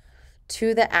bind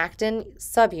to the actin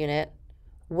subunit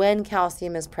when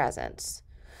calcium is present.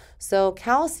 So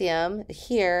calcium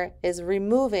here is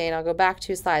removing, I'll go back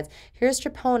 2 slides. Here's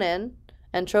troponin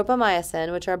and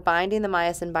tropomyosin, which are binding the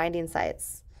myosin binding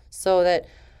sites so that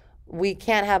we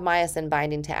can't have myosin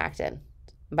binding to actin.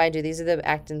 Mind you, these are the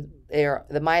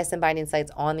myosin binding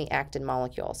sites on the actin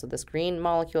molecule. So this green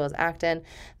molecule is actin.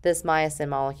 This myosin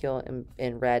molecule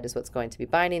in red is what's going to be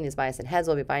binding. These myosin heads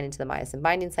will be binding to the myosin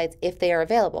binding sites if they are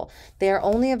available. They are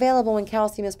only available when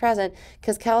calcium is present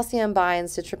because calcium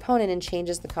binds to troponin and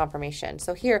changes the conformation.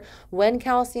 So here, when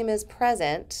calcium is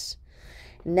present,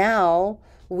 now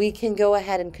we can go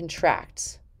ahead and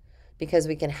contract, because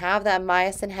we can have that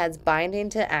myosin heads binding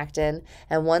to actin,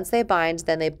 and once they bind,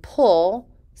 then they pull.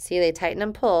 See, they tighten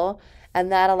and pull,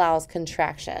 and that allows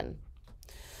contraction.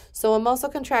 So when muscle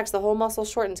contracts, the whole muscle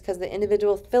shortens because the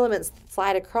individual filaments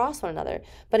slide across one another.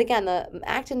 But again, the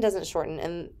actin doesn't shorten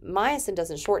and myosin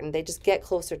doesn't shorten. They just get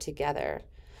closer together.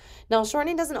 Now,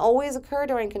 shortening doesn't always occur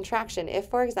during contraction. If,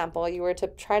 for example, you were to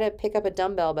try to pick up a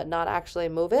dumbbell but not actually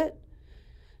move it,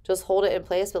 just hold it in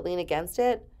place but lean against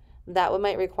it, that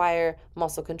might require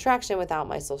muscle contraction without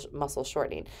muscle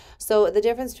shortening. So the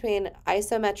difference between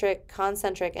isometric,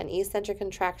 concentric, and eccentric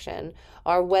contraction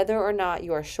are whether or not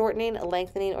you are shortening,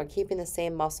 lengthening, or keeping the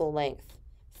same muscle length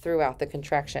throughout the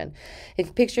contraction. If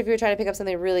you were trying to pick up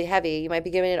something really heavy, you might be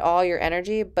giving it all your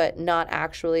energy, but not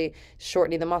actually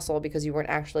shortening the muscle because you weren't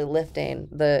actually lifting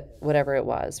the whatever it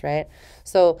was, right?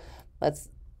 So let's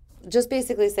just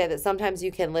basically say that sometimes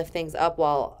you can lift things up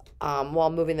while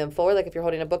moving them forward. Like if you're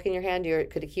holding a book in your hand, you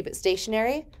could keep it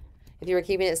stationary. If you were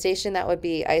keeping it stationary, that would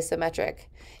be isometric.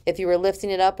 If you were lifting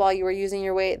it up while you were using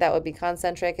your weight, that would be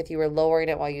concentric. If you were lowering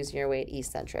it while using your weight,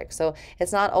 eccentric. So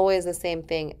it's not always the same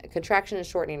thing. Contraction and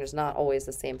shortening is not always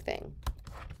the same thing.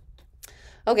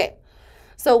 Okay,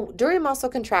 so during muscle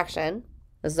contraction,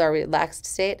 this is our relaxed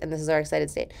state and this is our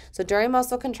excited state. So during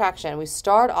muscle contraction, we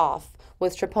start off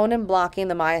with troponin blocking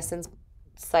the myosin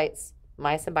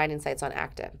binding sites on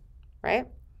actin, right?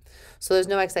 So there's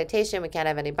no excitation. We can't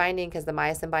have any binding because the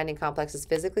myosin binding complex is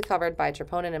physically covered by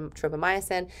troponin and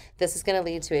tropomyosin. This is going to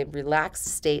lead to a relaxed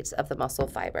state of the muscle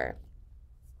fiber.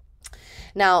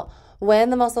 Now, when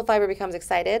the muscle fiber becomes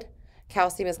excited,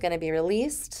 calcium is going to be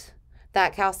released.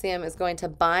 That calcium is going to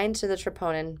bind to the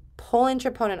troponin, pulling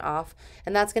troponin off,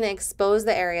 and that's going to expose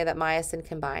the area that myosin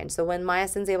can bind. So when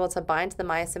myosin is able to bind to the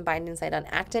myosin binding site on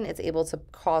actin, it's able to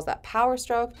cause that power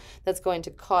stroke that's going to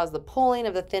cause the pulling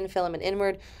of the thin filament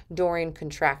inward during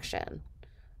contraction.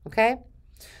 Okay?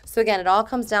 So again, it all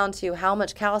comes down to how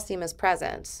much calcium is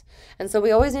present. And so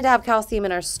we always need to have calcium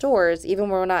in our stores, even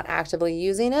when we're not actively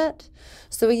using it.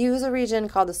 So we use a region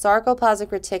called the sarcoplasmic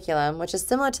reticulum, which is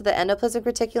similar to the endoplasmic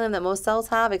reticulum that most cells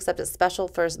have, except it's special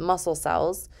for muscle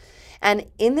cells. And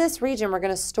in this region, we're going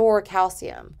to store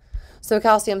calcium. So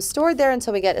calcium's stored there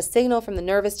until we get a signal from the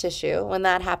nervous tissue. When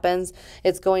that happens,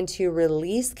 it's going to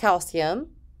release calcium,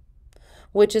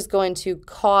 which is going to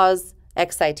cause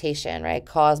excitation, right?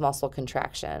 Cause muscle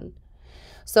contraction.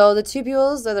 So the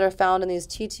tubules that are found in these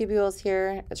T tubules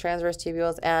here, the transverse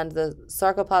tubules, and the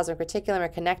sarcoplasmic reticulum are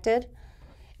connected,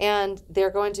 and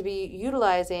they're going to be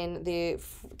utilizing the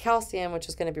calcium, which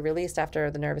is going to be released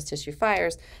after the nervous tissue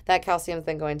fires. That calcium is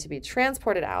then going to be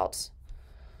transported out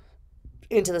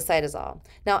into the cytosol.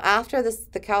 Now, after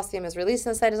the calcium is released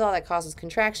in the cytosol, that causes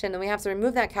contraction, and we have to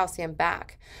remove that calcium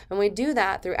back. And we do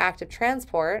that through active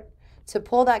transport to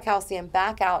pull that calcium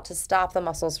back out to stop the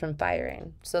muscles from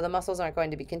firing. So the muscles aren't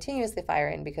going to be continuously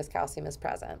firing because calcium is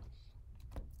present,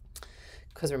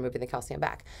 because we're moving the calcium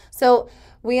back. So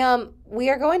we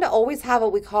are going to always have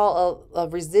what we call a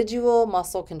residual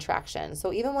muscle contraction.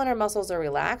 So even when our muscles are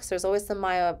relaxed, there's always some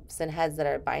myosin heads that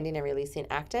are binding and releasing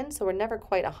actin. So we're never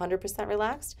quite 100%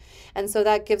 relaxed. And so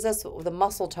that gives us the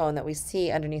muscle tone that we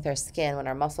see underneath our skin when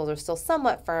our muscles are still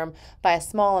somewhat firm by a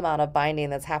small amount of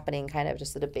binding that's happening kind of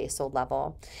just at a basal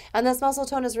level. And this muscle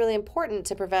tone is really important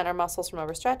to prevent our muscles from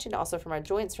overstretching, also from our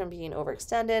joints from being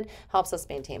overextended, helps us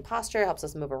maintain posture, helps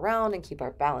us move around and keep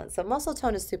our balance. So muscle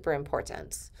tone is super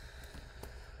important.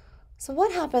 So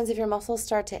what happens if your muscles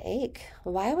start to ache?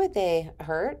 Why would they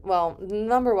hurt? Well,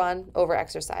 number one,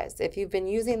 overexercise. If you've been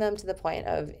using them to the point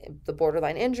of the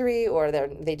borderline injury, or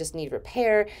they just need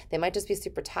repair, they might just be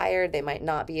super tired, they might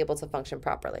not be able to function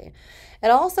properly.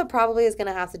 It also probably is going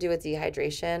to have to do with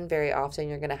dehydration. Very often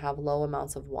you're going to have low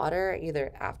amounts of water,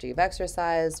 either after you've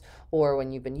exercised or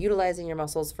when you've been utilizing your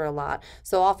muscles for a lot.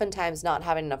 So oftentimes not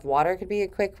having enough water could be a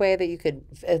quick way that you could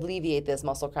alleviate this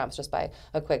muscle cramps just by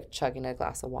a quick chugging a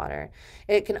glass of water.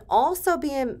 It can also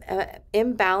be an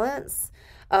imbalance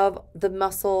of the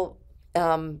muscle,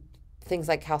 things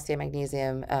like calcium,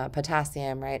 magnesium,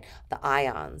 potassium, right? The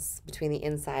ions between the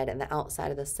inside and the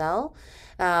outside of the cell.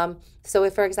 So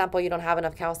if, for example, you don't have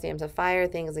enough calcium to fire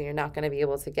things, then you're not going to be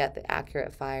able to get the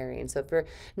accurate firing. So if you're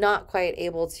not quite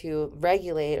able to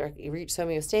regulate or reach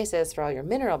homeostasis for all your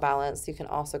mineral balance, you can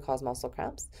also cause muscle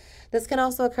cramps. This can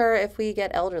also occur if we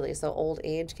get elderly. So old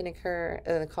age can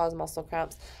occur, cause muscle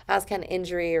cramps, as can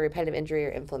injury or repetitive injury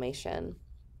or inflammation.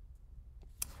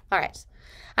 All right.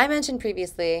 I mentioned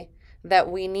previously that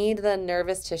we need the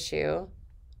nervous tissue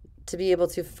to be able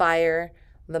to fire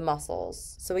the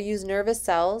muscles. So we use nervous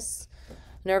cells.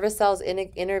 Nervous cells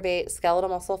innervate skeletal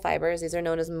muscle fibers. These are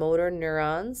known as motor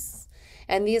neurons.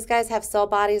 And these guys have cell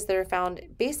bodies that are found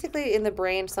basically in the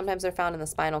brain. Sometimes they're found in the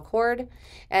spinal cord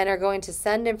and are going to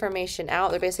send information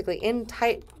out. They're basically in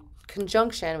tight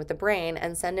conjunction with the brain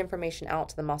and send information out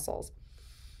to the muscles.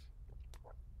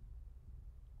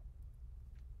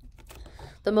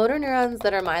 The motor neurons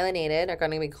that are myelinated are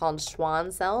going to be called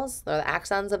Schwann cells. The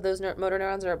axons of those motor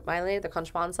neurons are myelinated. They're called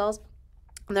Schwann cells.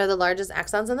 They're the largest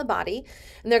axons in the body,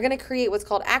 and they're going to create what's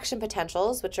called action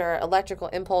potentials, which are electrical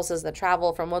impulses that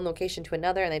travel from one location to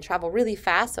another, and they travel really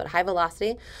fast, so at high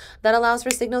velocity. That allows for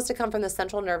signals to come from the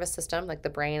central nervous system, like the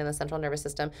brain and the central nervous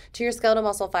system, to your skeletal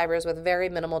muscle fibers with very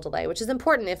minimal delay, which is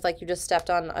important if, like, you just stepped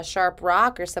on a sharp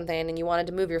rock or something and you wanted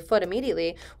to move your foot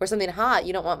immediately, or something hot.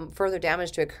 You don't want further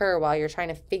damage to occur while you're trying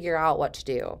to figure out what to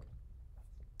do.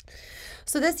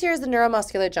 So this here is the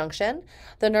neuromuscular junction.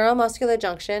 The neuromuscular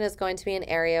junction is going to be an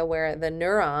area where the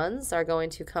neurons are going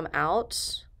to come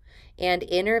out and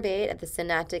innervate at the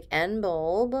synaptic end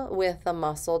bulb with the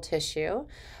muscle tissue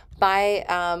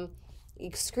by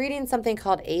excreting something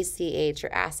called ACH, or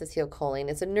acetylcholine.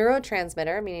 It's a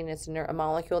neurotransmitter, meaning it's a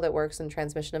molecule that works in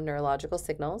transmission of neurological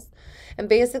signals. And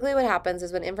basically what happens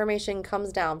is when information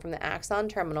comes down from the axon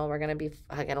terminal, we're going to be,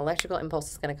 an electrical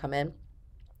impulse is going to come in.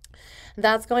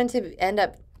 That's going to end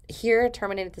up here,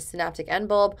 terminate at the synaptic end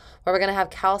bulb, where we're going to have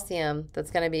calcium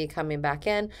that's going to be coming back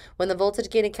in. When the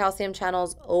voltage-gated calcium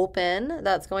channels open,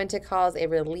 that's going to cause a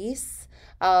release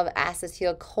of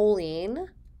acetylcholine.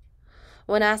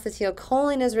 When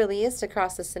acetylcholine is released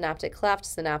across the synaptic cleft,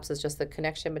 synapse is just the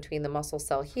connection between the muscle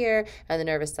cell here and the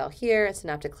nervous cell here, and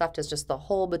synaptic cleft is just the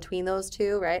hole between those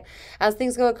two, right? As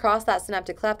things go across that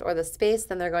synaptic cleft or the space,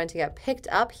 then they're going to get picked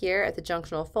up here at the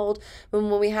junctional fold.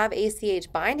 When we have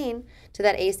ACH binding to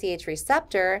that ACH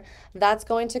receptor, that's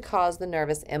going to cause the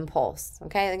nervous impulse,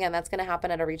 okay? Again, that's going to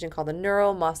happen at a region called the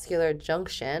neuromuscular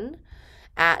junction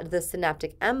at the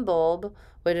synaptic end bulb,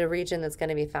 with a region that's going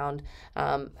to be found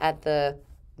at the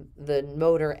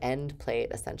motor end plate,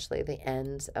 essentially, the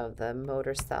end of the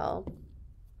motor cell.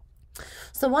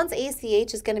 So once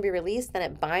ACH is going to be released, then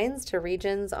it binds to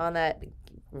regions on that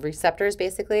receptors,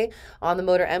 basically, on the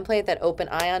motor end plate that open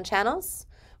ion channels.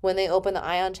 When they open the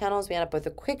ion channels, we end up with a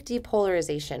quick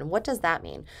depolarization. What does that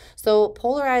mean? So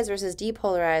polarized versus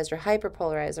depolarized or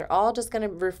hyperpolarized are all just going to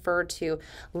refer to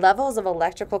levels of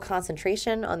electrical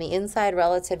concentration on the inside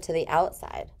relative to the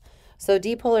outside. So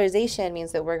depolarization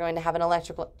means that we're going to have an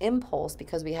electrical impulse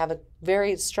because we have a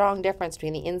very strong difference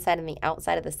between the inside and the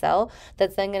outside of the cell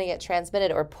that's then going to get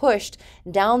transmitted or pushed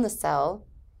down the cell,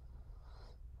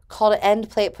 called end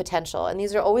plate potential. And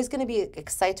these are always going to be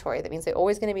excitatory. That means they're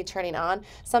always going to be turning on.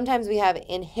 Sometimes we have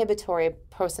inhibitory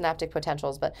postsynaptic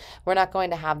potentials, but we're not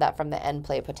going to have that from the end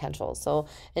plate potential. So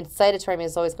excitatory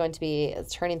means it's always going to be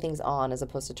turning things on as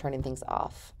opposed to turning things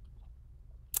off.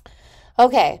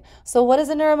 Okay, so what is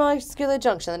a neuromuscular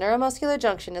junction? The neuromuscular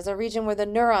junction is a region where the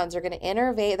neurons are going to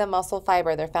innervate the muscle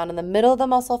fiber. They're found in the middle of the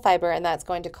muscle fiber, and that's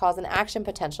going to cause an action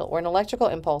potential or an electrical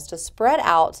impulse to spread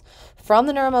out from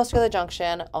the neuromuscular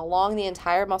junction along the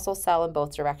entire muscle cell in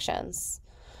both directions.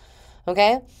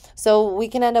 Okay, so we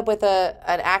can end up with an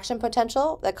action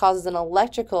potential that causes an an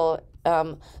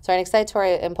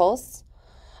excitatory impulse.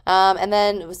 And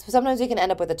then sometimes we can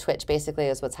end up with a twitch, basically,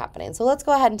 is what's happening. So let's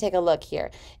go ahead and take a look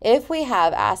here. If we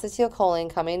have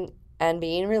acetylcholine coming and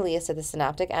being released at the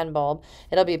synaptic end bulb,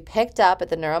 it'll be picked up at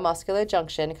the neuromuscular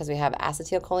junction because we have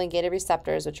acetylcholine-gated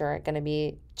receptors, which are going to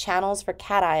be channels for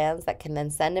cations that can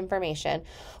then send information.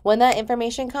 When that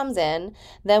information comes in,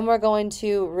 then we're going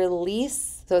to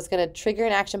release, so it's going to trigger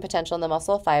an action potential in the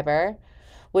muscle fiber,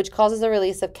 which causes the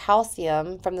release of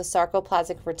calcium from the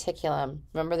sarcoplasmic reticulum.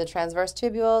 Remember, the transverse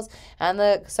tubules and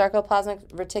the sarcoplasmic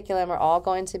reticulum are all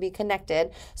going to be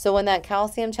connected. So when that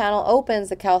calcium channel opens,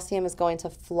 the calcium is going to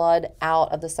flood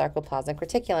out of the sarcoplasmic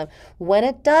reticulum. When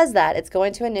it does that, it's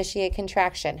going to initiate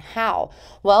contraction. How?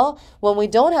 Well, when we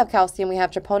don't have calcium, we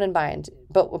have troponin bound.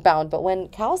 But when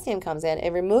calcium comes in,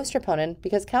 it removes troponin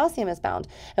because calcium is bound.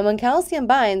 And when calcium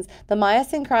binds, the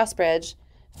myosin cross-bridge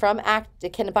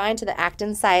it can bind to the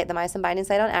actin site, the myosin binding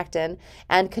site on actin,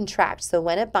 and contract. So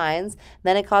when it binds,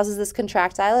 then it causes this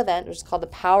contractile event, which is called the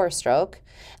power stroke.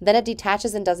 Then it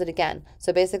detaches and does it again.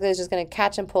 So basically, it's just going to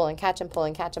catch and pull and catch and pull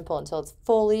and catch and pull until it's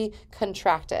fully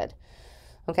contracted.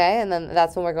 Okay, and then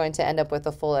that's when we're going to end up with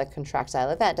a full contractile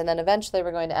event. And then eventually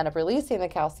we're going to end up releasing the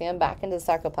calcium back into the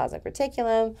sarcoplasmic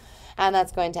reticulum, and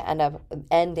that's going to end up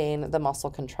ending the muscle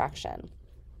contraction.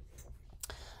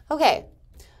 Okay.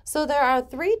 So there are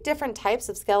 3 different types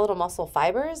of skeletal muscle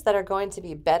fibers that are going to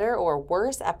be better or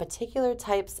worse at particular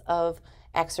types of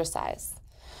exercise.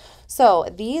 So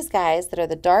these guys that are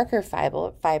the darker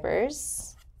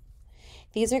fibers,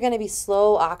 these are going to be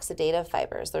slow oxidative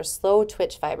fibers. They're slow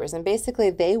twitch fibers, and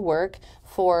basically they work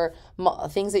for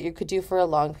things that you could do for a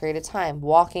long period of time,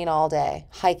 walking all day,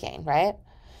 hiking, right?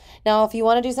 Now, if you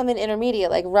want to do something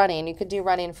intermediate like running, you could do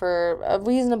running for a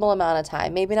reasonable amount of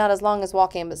time. Maybe not as long as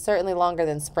walking, but certainly longer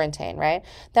than sprinting, right?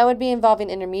 That would be involving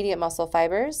intermediate muscle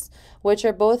fibers, which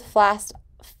are both fast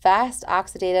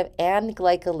oxidative and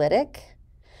glycolytic.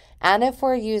 And if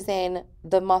we're using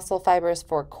the muscle fibers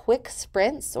for quick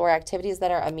sprints or activities that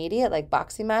are immediate, like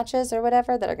boxing matches or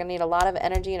whatever, that are going to need a lot of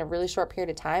energy in a really short period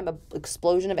of time, an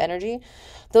explosion of energy,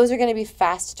 those are going to be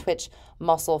fast twitch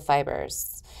muscle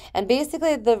fibers. And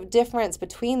basically the difference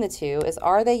between the two is, how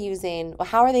are they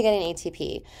getting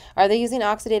ATP? Are they using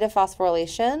oxidative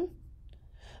phosphorylation,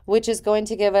 which is going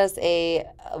to give us a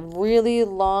really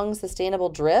long sustainable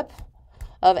drip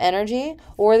of energy,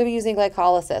 or are we using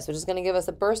glycolysis, which is going to give us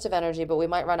a burst of energy, but we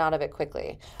might run out of it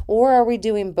quickly? Or are we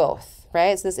doing both,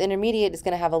 right? So this intermediate is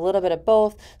going to have a little bit of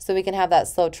both, so we can have that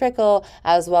slow trickle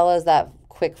as well as that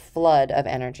quick flood of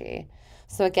energy.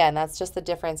 So again, that's just the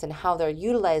difference in how they're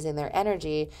utilizing their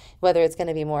energy, whether it's going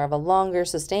to be more of a longer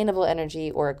sustainable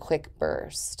energy or a quick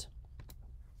burst.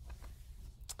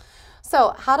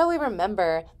 So how do we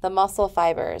remember the muscle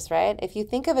fibers, right? If you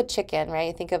think of a chicken, right,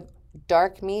 you think of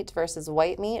dark meat versus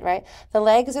white meat, right? The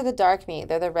legs are the dark meat.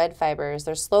 They're the red fibers.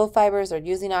 They're slow fibers. They're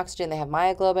using oxygen. They have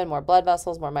myoglobin, more blood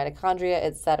vessels, more mitochondria,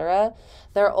 etc.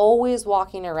 They're always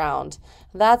walking around.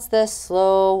 That's the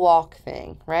slow walk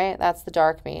thing, right? That's the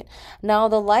dark meat. Now,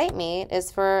 the light meat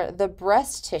is for the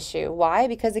breast tissue. Why?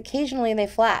 Because occasionally they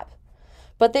flap.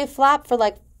 But they flap for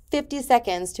like 50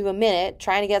 seconds to a minute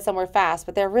trying to get somewhere fast,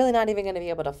 but they're really not even going to be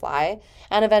able to fly,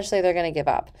 and eventually they're going to give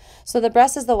up. So the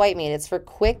breast is the white meat. It's for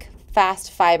quick,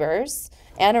 fast fibers,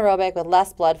 anaerobic with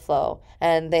less blood flow,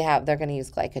 and they're going to use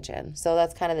glycogen. So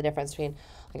that's kind of the difference between,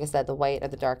 like I said, the white or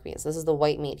the dark meat. So this is the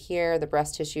white meat here, the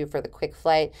breast tissue for the quick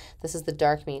flight. This is the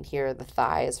dark meat here, the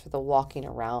thighs for the walking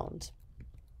around.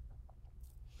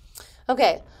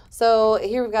 Okay, so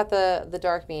here we've got the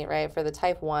dark meat, right, for the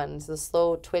type 1s, the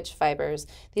slow twitch fibers.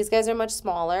 These guys are much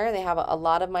smaller. They have a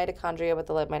lot of mitochondria, with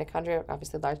the mitochondria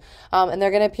obviously large, and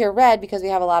they're going to appear red because we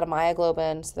have a lot of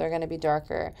myoglobin, so they're going to be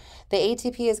darker. The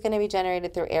ATP is going to be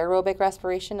generated through aerobic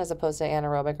respiration as opposed to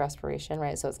anaerobic respiration,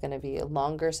 right, so it's going to be a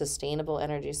longer, sustainable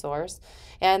energy source.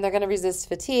 And they're going to resist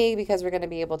fatigue because we're going to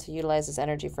be able to utilize this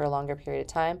energy for a longer period of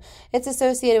time. It's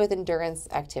associated with endurance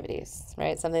activities,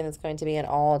 right, something that's going to be an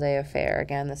all-day affair.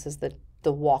 Again, this is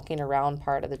the walking around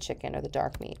part of the chicken or the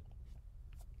dark meat.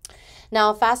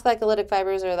 Now, fast glycolytic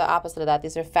fibers are the opposite of that.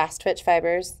 These are fast twitch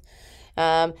fibers.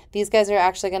 These guys are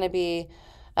actually going to be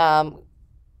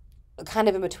kind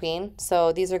of in between.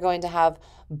 So these are going to have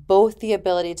both the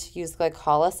ability to use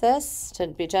glycolysis to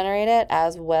be generated,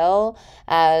 as well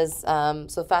as,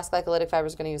 so fast glycolytic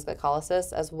fibers are going to use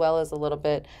glycolysis as well as a little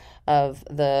bit of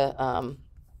the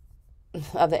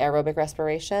aerobic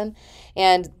respiration.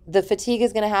 And the fatigue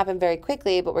is going to happen very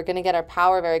quickly, but we're going to get our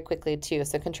power very quickly too.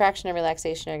 So contraction and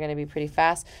relaxation are going to be pretty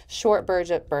fast, short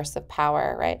bursts of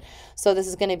power, right? So this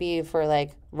is going to be for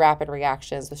like rapid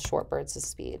reactions with short bursts of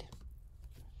speed.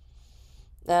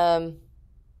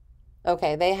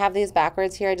 Okay, they have these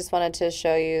backwards here. I just wanted to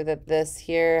show you that this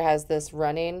here has this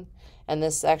running, and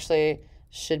this actually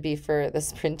should be for the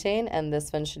sprinting, and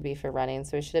this one should be for running.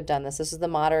 So we should have done this. This is the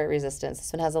moderate resistance.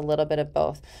 This one has a little bit of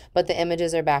both, but the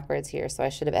images are backwards here, so I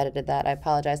should have edited that. I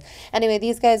apologize. Anyway,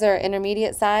 these guys are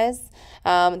intermediate size.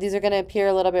 These are going to appear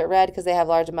a little bit red because they have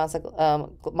large amounts of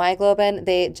myoglobin.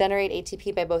 They generate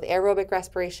ATP by both aerobic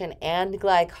respiration and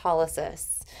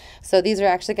glycolysis. So these are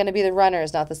actually going to be the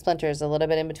runners, not the sprinters, a little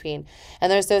bit in between.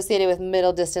 And they're associated with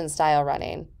middle distance style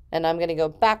running. And I'm going to go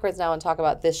backwards now and talk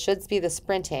about this should be the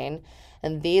sprinting.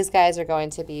 And these guys are going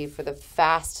to be for the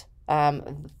fast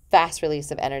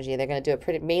release of energy. They're going to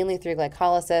do it mainly through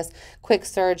glycolysis, quick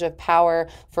surge of power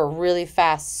for really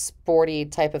fast, sporty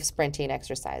type of sprinting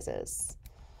exercises.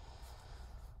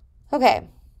 Okay.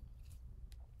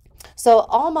 So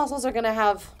all muscles are going to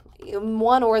have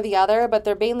one or the other, but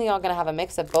they're mainly all going to have a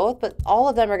mix of both, but all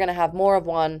of them are going to have more of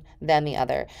one than the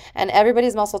other. And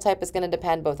everybody's muscle type is going to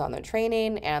depend both on their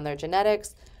training and their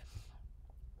genetics.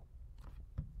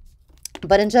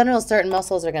 But in general, certain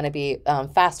muscles are going to be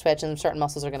fast twitch and certain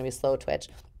muscles are going to be slow twitch.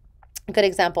 Good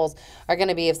examples are going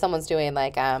to be if someone's doing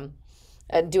like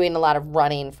doing a lot of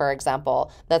running, for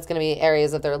example, that's going to be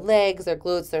areas of their legs, their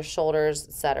glutes, their shoulders,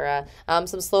 etc.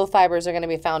 Some slow fibers are going to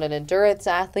be found in endurance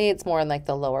athletes, more in like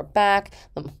the lower back,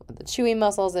 the chewing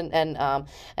muscles, and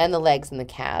the legs and the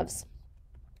calves.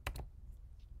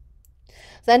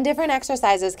 Then different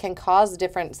exercises can cause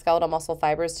different skeletal muscle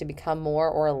fibers to become more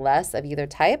or less of either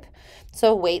type.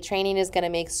 So weight training is going to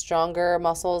make stronger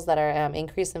muscles that are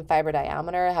increased in fiber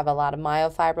diameter, have a lot of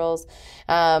myofibrils.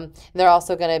 They're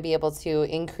also going to be able to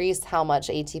increase how much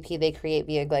ATP they create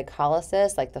via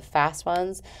glycolysis, like the fast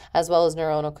ones, as well as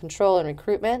neuronal control and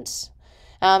recruitment.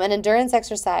 And endurance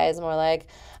exercise, more like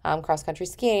cross-country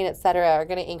skiing, etc., are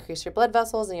going to increase your blood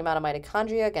vessels and the amount of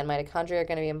mitochondria. Again, mitochondria are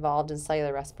going to be involved in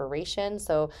cellular respiration,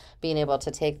 so being able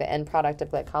to take the end product of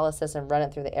glycolysis and run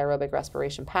it through the aerobic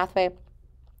respiration pathway.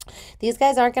 These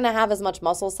guys aren't going to have as much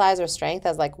muscle size or strength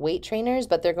as like weight trainers,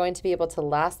 but they're going to be able to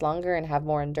last longer and have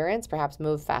more endurance, perhaps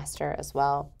move faster as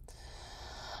well.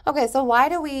 Okay, so why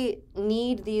do we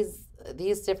need these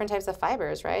different types of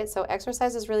fibers, right? So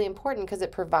exercise is really important because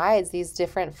it provides these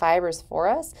different fibers for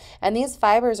us. And these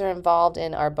fibers are involved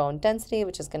in our bone density,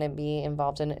 which is going to be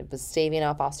involved in staving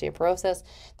off osteoporosis.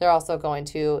 They're also going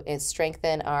to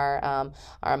strengthen our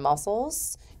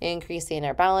muscles, increasing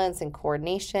our balance and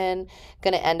coordination,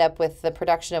 going to end up with the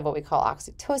production of what we call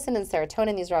oxytocin and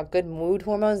serotonin. These are all good mood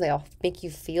hormones. They all make you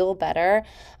feel better,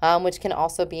 which can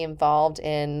also be involved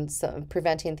in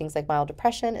preventing things like mild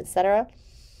depression, etc.,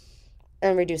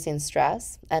 and reducing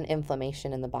stress and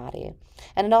inflammation in the body.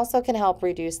 And it also can help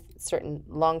reduce certain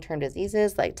long-term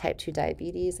diseases like type 2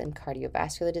 diabetes and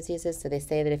cardiovascular diseases. So they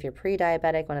say that if you're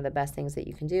pre-diabetic, one of the best things that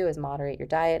you can do is moderate your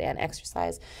diet and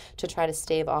exercise to try to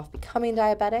stave off becoming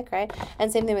diabetic, right?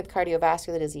 And same thing with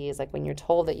cardiovascular disease. Like when you're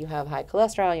told that you have high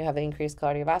cholesterol, you have an increased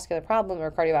cardiovascular problem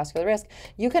or cardiovascular risk,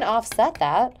 you can offset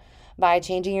that by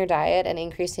changing your diet and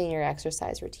increasing your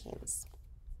exercise routines.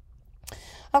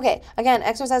 Okay, again,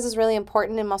 exercise is really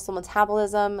important in muscle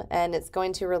metabolism, and it's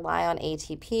going to rely on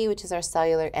ATP, which is our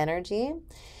cellular energy.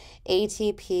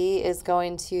 ATP is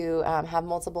going to have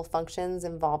multiple functions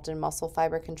involved in muscle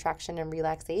fiber contraction and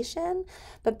relaxation,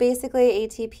 but basically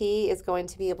ATP is going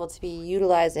to be able to be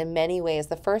utilized in many ways.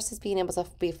 The first is being able to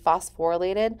be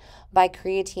phosphorylated by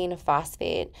creatine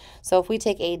phosphate. So if we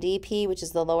take ADP, which is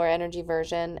the lower energy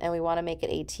version, and we want to make it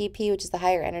ATP, which is the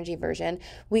higher energy version,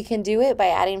 we can do it by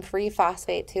adding free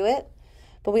phosphate to it.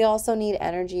 But we also need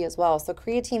energy as well. So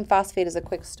creatine phosphate is a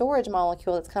quick storage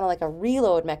molecule. It's kind of like a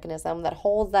reload mechanism that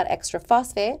holds that extra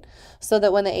phosphate so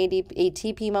that when the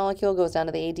ATP molecule goes down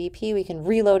to the ADP, we can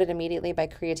reload it immediately by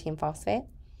creatine phosphate.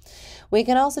 We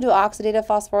can also do oxidative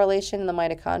phosphorylation in the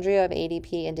mitochondria of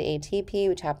ADP into ATP,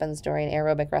 which happens during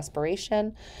aerobic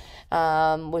respiration,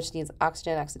 which needs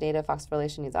oxygen. Oxidative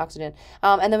phosphorylation needs oxygen.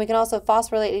 And then we can also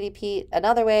phosphorylate ADP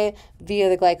another way via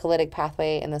the glycolytic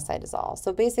pathway in the cytosol.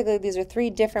 So basically, these are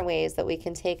three different ways that we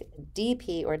can take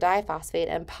DP or diphosphate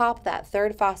and pop that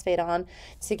third phosphate on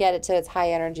to get it to its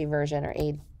high energy version or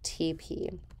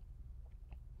ATP.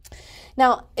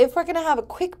 Now, if we're going to have a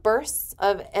quick burst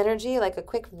of energy, like a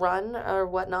quick run or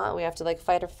whatnot, we have to like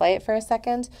fight or flight for a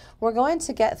second, we're going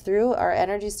to get through our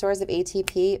energy stores of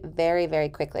ATP very, very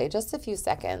quickly. Just a few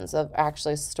seconds of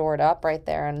actually stored up right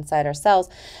there inside our cells.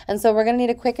 And so we're going to need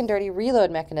a quick and dirty reload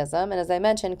mechanism. And as I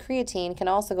mentioned, creatine can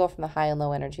also go from the high and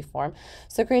low energy form.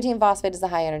 So creatine phosphate is the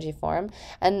high energy form,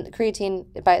 and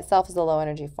creatine by itself is the low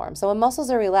energy form. So when muscles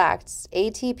are relaxed,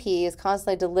 ATP is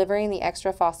constantly delivering the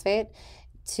extra phosphate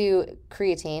to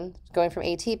creatine, going from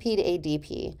ATP to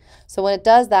ADP. So when it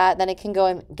does that, then it can go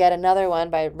and get another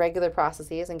one by regular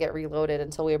processes and get reloaded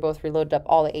until we are both reloaded up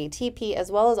all the ATP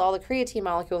as well as all the creatine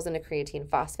molecules into creatine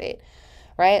phosphate,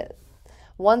 right?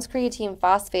 Once creatine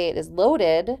phosphate is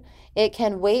loaded, it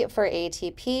can wait for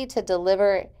ATP to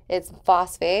deliver its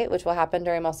phosphate, which will happen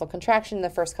during muscle contraction in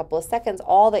the first couple of seconds.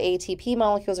 All the ATP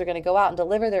molecules are going to go out and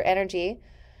deliver their energy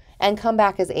and come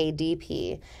back as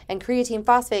ADP. And creatine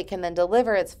phosphate can then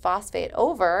deliver its phosphate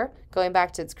over, going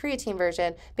back to its creatine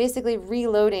version, basically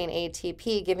reloading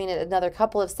ATP, giving it another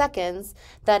couple of seconds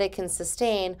that it can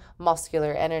sustain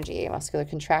muscular energy, muscular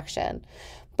contraction.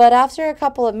 But after a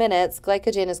couple of minutes,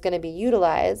 glycogen is going to be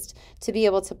utilized to be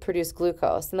able to produce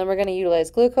glucose. And then we're going to utilize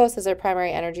glucose as our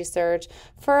primary energy surge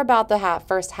for about the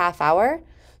first half hour.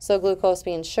 So glucose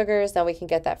being sugars, now we can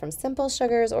get that from simple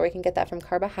sugars or we can get that from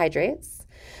carbohydrates.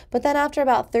 But then after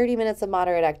about 30 minutes of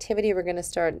moderate activity, we're going to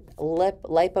start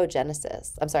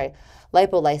lipolysis,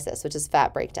 which is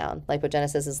fat breakdown.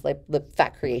 Lipogenesis is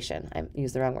fat creation. I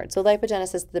used the wrong word. So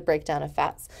lipogenesis is the breakdown of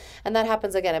fats. And that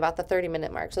happens, again, about the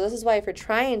 30-minute mark. So this is why if you're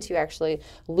trying to actually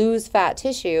lose fat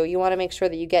tissue, you want to make sure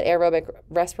that you get aerobic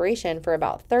respiration for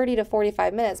about 30 to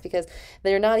 45 minutes because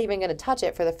they're not even going to touch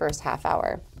it for the first half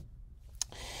hour.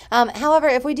 However,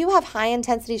 if we do have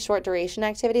high-intensity, short-duration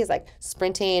activities like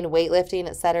sprinting, weightlifting,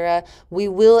 etc., we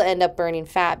will end up burning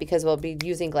fat because we'll be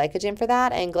using glycogen for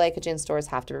that, and glycogen stores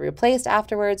have to be replaced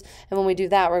afterwards. And when we do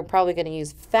that, we're probably going to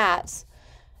use fat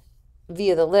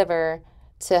via the liver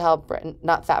to help,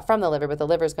 not fat from the liver, but the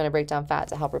liver is going to break down fat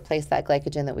to help replace that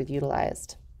glycogen that we've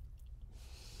utilized.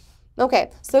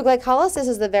 Okay, so glycolysis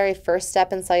is the very first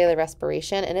step in cellular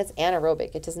respiration, and it's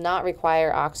anaerobic. It does not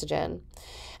require oxygen.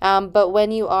 But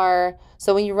when you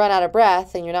run out of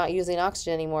breath and you're not using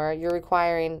oxygen anymore, you're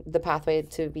requiring the pathway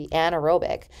to be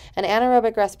anaerobic. And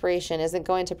anaerobic respiration isn't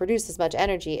going to produce as much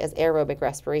energy as aerobic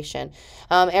respiration.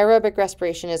 Aerobic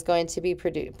respiration is going to be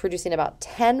producing about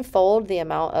tenfold the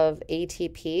amount of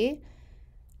ATP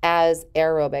as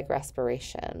aerobic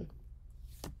respiration.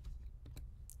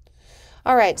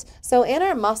 All right, so in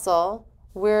our muscle,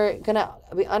 we're going to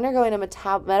be undergoing a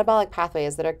metabolic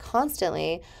pathways that are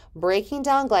constantly breaking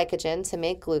down glycogen to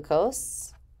make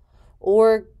glucose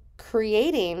or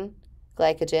creating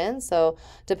glycogen, so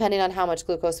depending on how much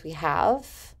glucose we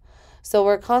have. So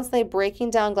we're constantly breaking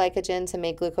down glycogen to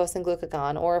make glucose and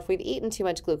glucagon, or if we've eaten too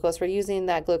much glucose, we're using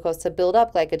that glucose to build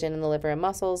up glycogen in the liver and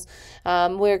muscles.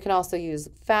 We can also use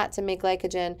fat to make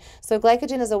glycogen. So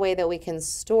glycogen is a way that we can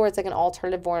store. It's like an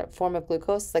alternative form of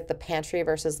glucose, like the pantry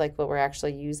versus like what we're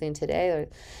actually using today.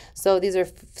 So these are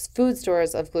food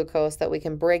stores of glucose that we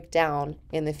can break down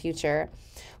in the future.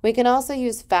 We can also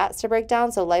use fats to break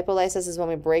down. So lipolysis is when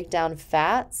we break down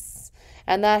fats.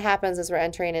 And that happens as we're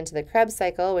entering into the Krebs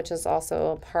cycle, which is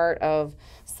also part of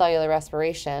cellular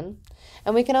respiration.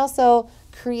 And we can also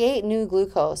create new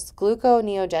glucose,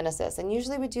 gluconeogenesis. And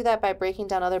usually we do that by breaking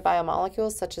down other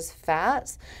biomolecules, such as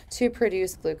fats, to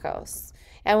produce glucose.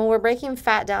 And when we're breaking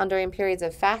fat down during periods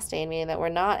of fasting, meaning that we're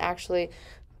not actually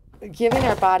giving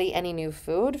our body any new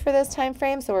food for this time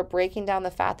frame, so we're breaking down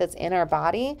the fat that's in our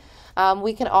body,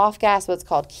 we can off-gas what's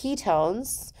called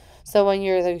ketones. So when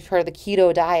you've heard of the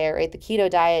keto diet, right? The keto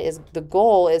diet is, the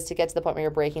goal is to get to the point where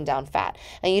you're breaking down fat.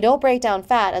 And you don't break down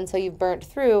fat until you've burnt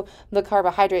through the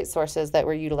carbohydrate sources that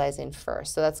we're utilizing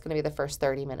first. So that's going to be the first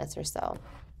 30 minutes or so.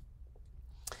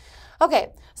 Okay,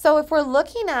 so if we're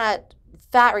looking at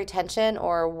fat retention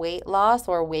or weight loss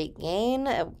or weight gain,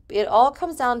 it all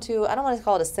comes down to, I don't want to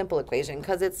call it a simple equation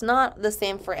because it's not the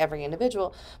same for every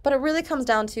individual, but it really comes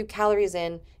down to calories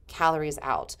in, calories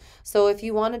out. So if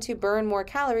you wanted to burn more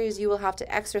calories, you will have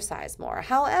to exercise more.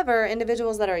 However,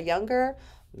 individuals that are younger,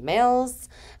 males,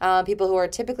 people who are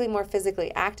typically more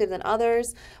physically active than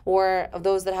others, or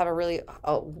those that have a really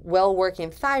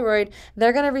well-working thyroid,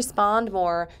 they're going to respond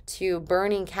more to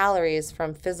burning calories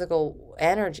from physical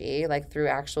energy, like through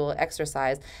actual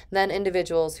exercise, than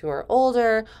individuals who are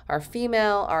older, are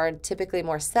female, are typically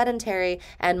more sedentary,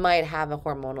 and might have a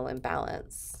hormonal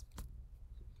imbalance.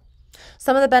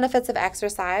 Some of the benefits of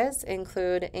exercise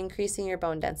include increasing your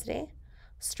bone density,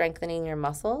 strengthening your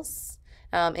muscles,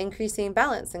 increasing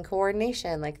balance and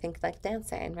coordination, like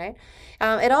dancing, right?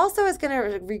 It also is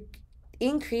going to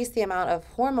increase the amount of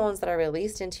hormones that are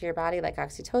released into your body, like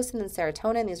oxytocin and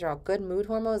serotonin. These are all good mood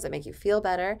hormones that make you feel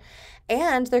better.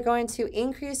 And they're going to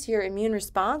increase your immune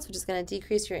response, which is going to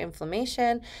decrease your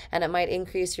inflammation, and it might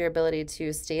increase your ability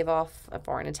to stave off a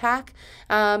foreign attack.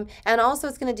 And also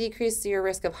it's going to decrease your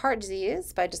risk of heart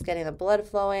disease by just getting the blood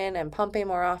flowing and pumping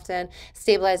more often,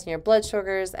 stabilizing your blood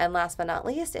sugars, and last but not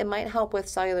least, it might help with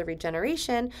cellular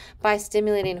regeneration by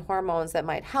stimulating hormones that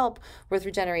might help with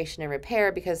regeneration and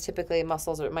repair, because typically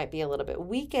muscles might be a little bit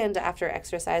weakened after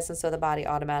exercise, and so the body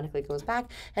automatically goes back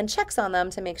and checks on them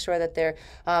to make sure that they're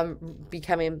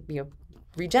becoming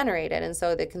regenerated, and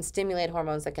so they can stimulate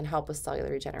hormones that can help with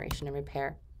cellular regeneration and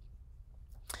repair.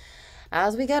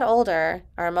 As we get older,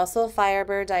 our muscle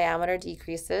fiber diameter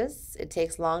decreases. It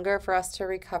takes longer for us to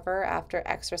recover after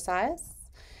exercise.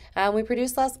 We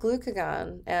produce less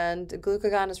glucagon, and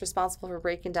glucagon is responsible for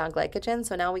breaking down glycogen,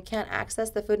 so now we can't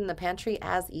access the food in the pantry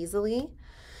as easily.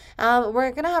 We're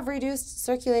going to have reduced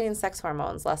circulating sex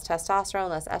hormones, less testosterone,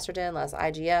 less estrogen, less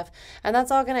IGF, and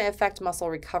that's all going to affect muscle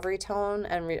recovery tone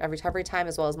and recovery time,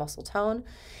 as well as muscle tone.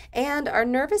 And our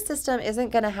nervous system isn't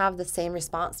going to have the same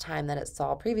response time that it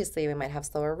saw previously. We might have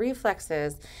slower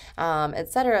reflexes,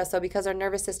 etc. So because our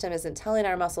nervous system isn't telling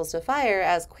our muscles to fire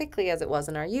as quickly as it was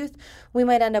in our youth, we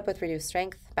might end up with reduced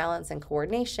strength, balance, and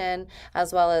coordination,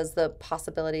 as well as the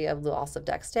possibility of loss of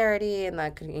dexterity, and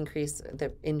that could increase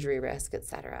the injury risk,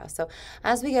 etc. So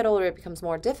as we get older, it becomes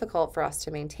more difficult for us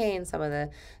to maintain some of the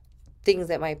things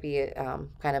that might be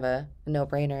kind of a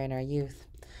no-brainer in our youth.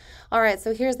 All right,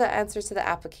 so here's the answer to the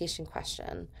application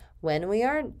question. When we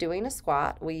are doing a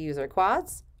squat, we use our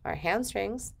quads, our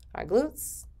hamstrings, our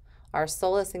glutes, our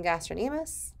soleus and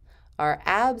gastrocnemius, our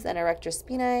abs and erector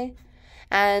spinae,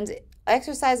 and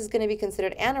exercise is going to be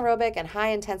considered anaerobic and high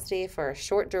intensity for a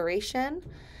short duration.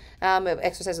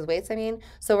 Exercise with weights, I mean.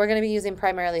 So we're going to be using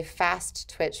primarily fast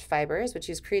twitch fibers, which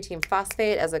use creatine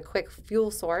phosphate as a quick fuel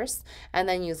source, and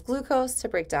then use glucose to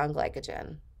break down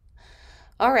glycogen.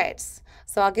 All right,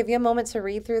 So I'll give you a moment to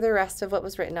read through the rest of what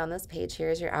was written on this page. Here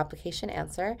is your application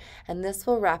answer, and this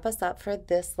will wrap us up for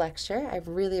this lecture. I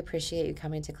really appreciate you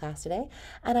coming to class today,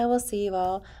 and I will see you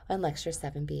all on Lecture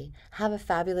 7B. Have a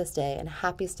fabulous day and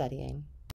happy studying.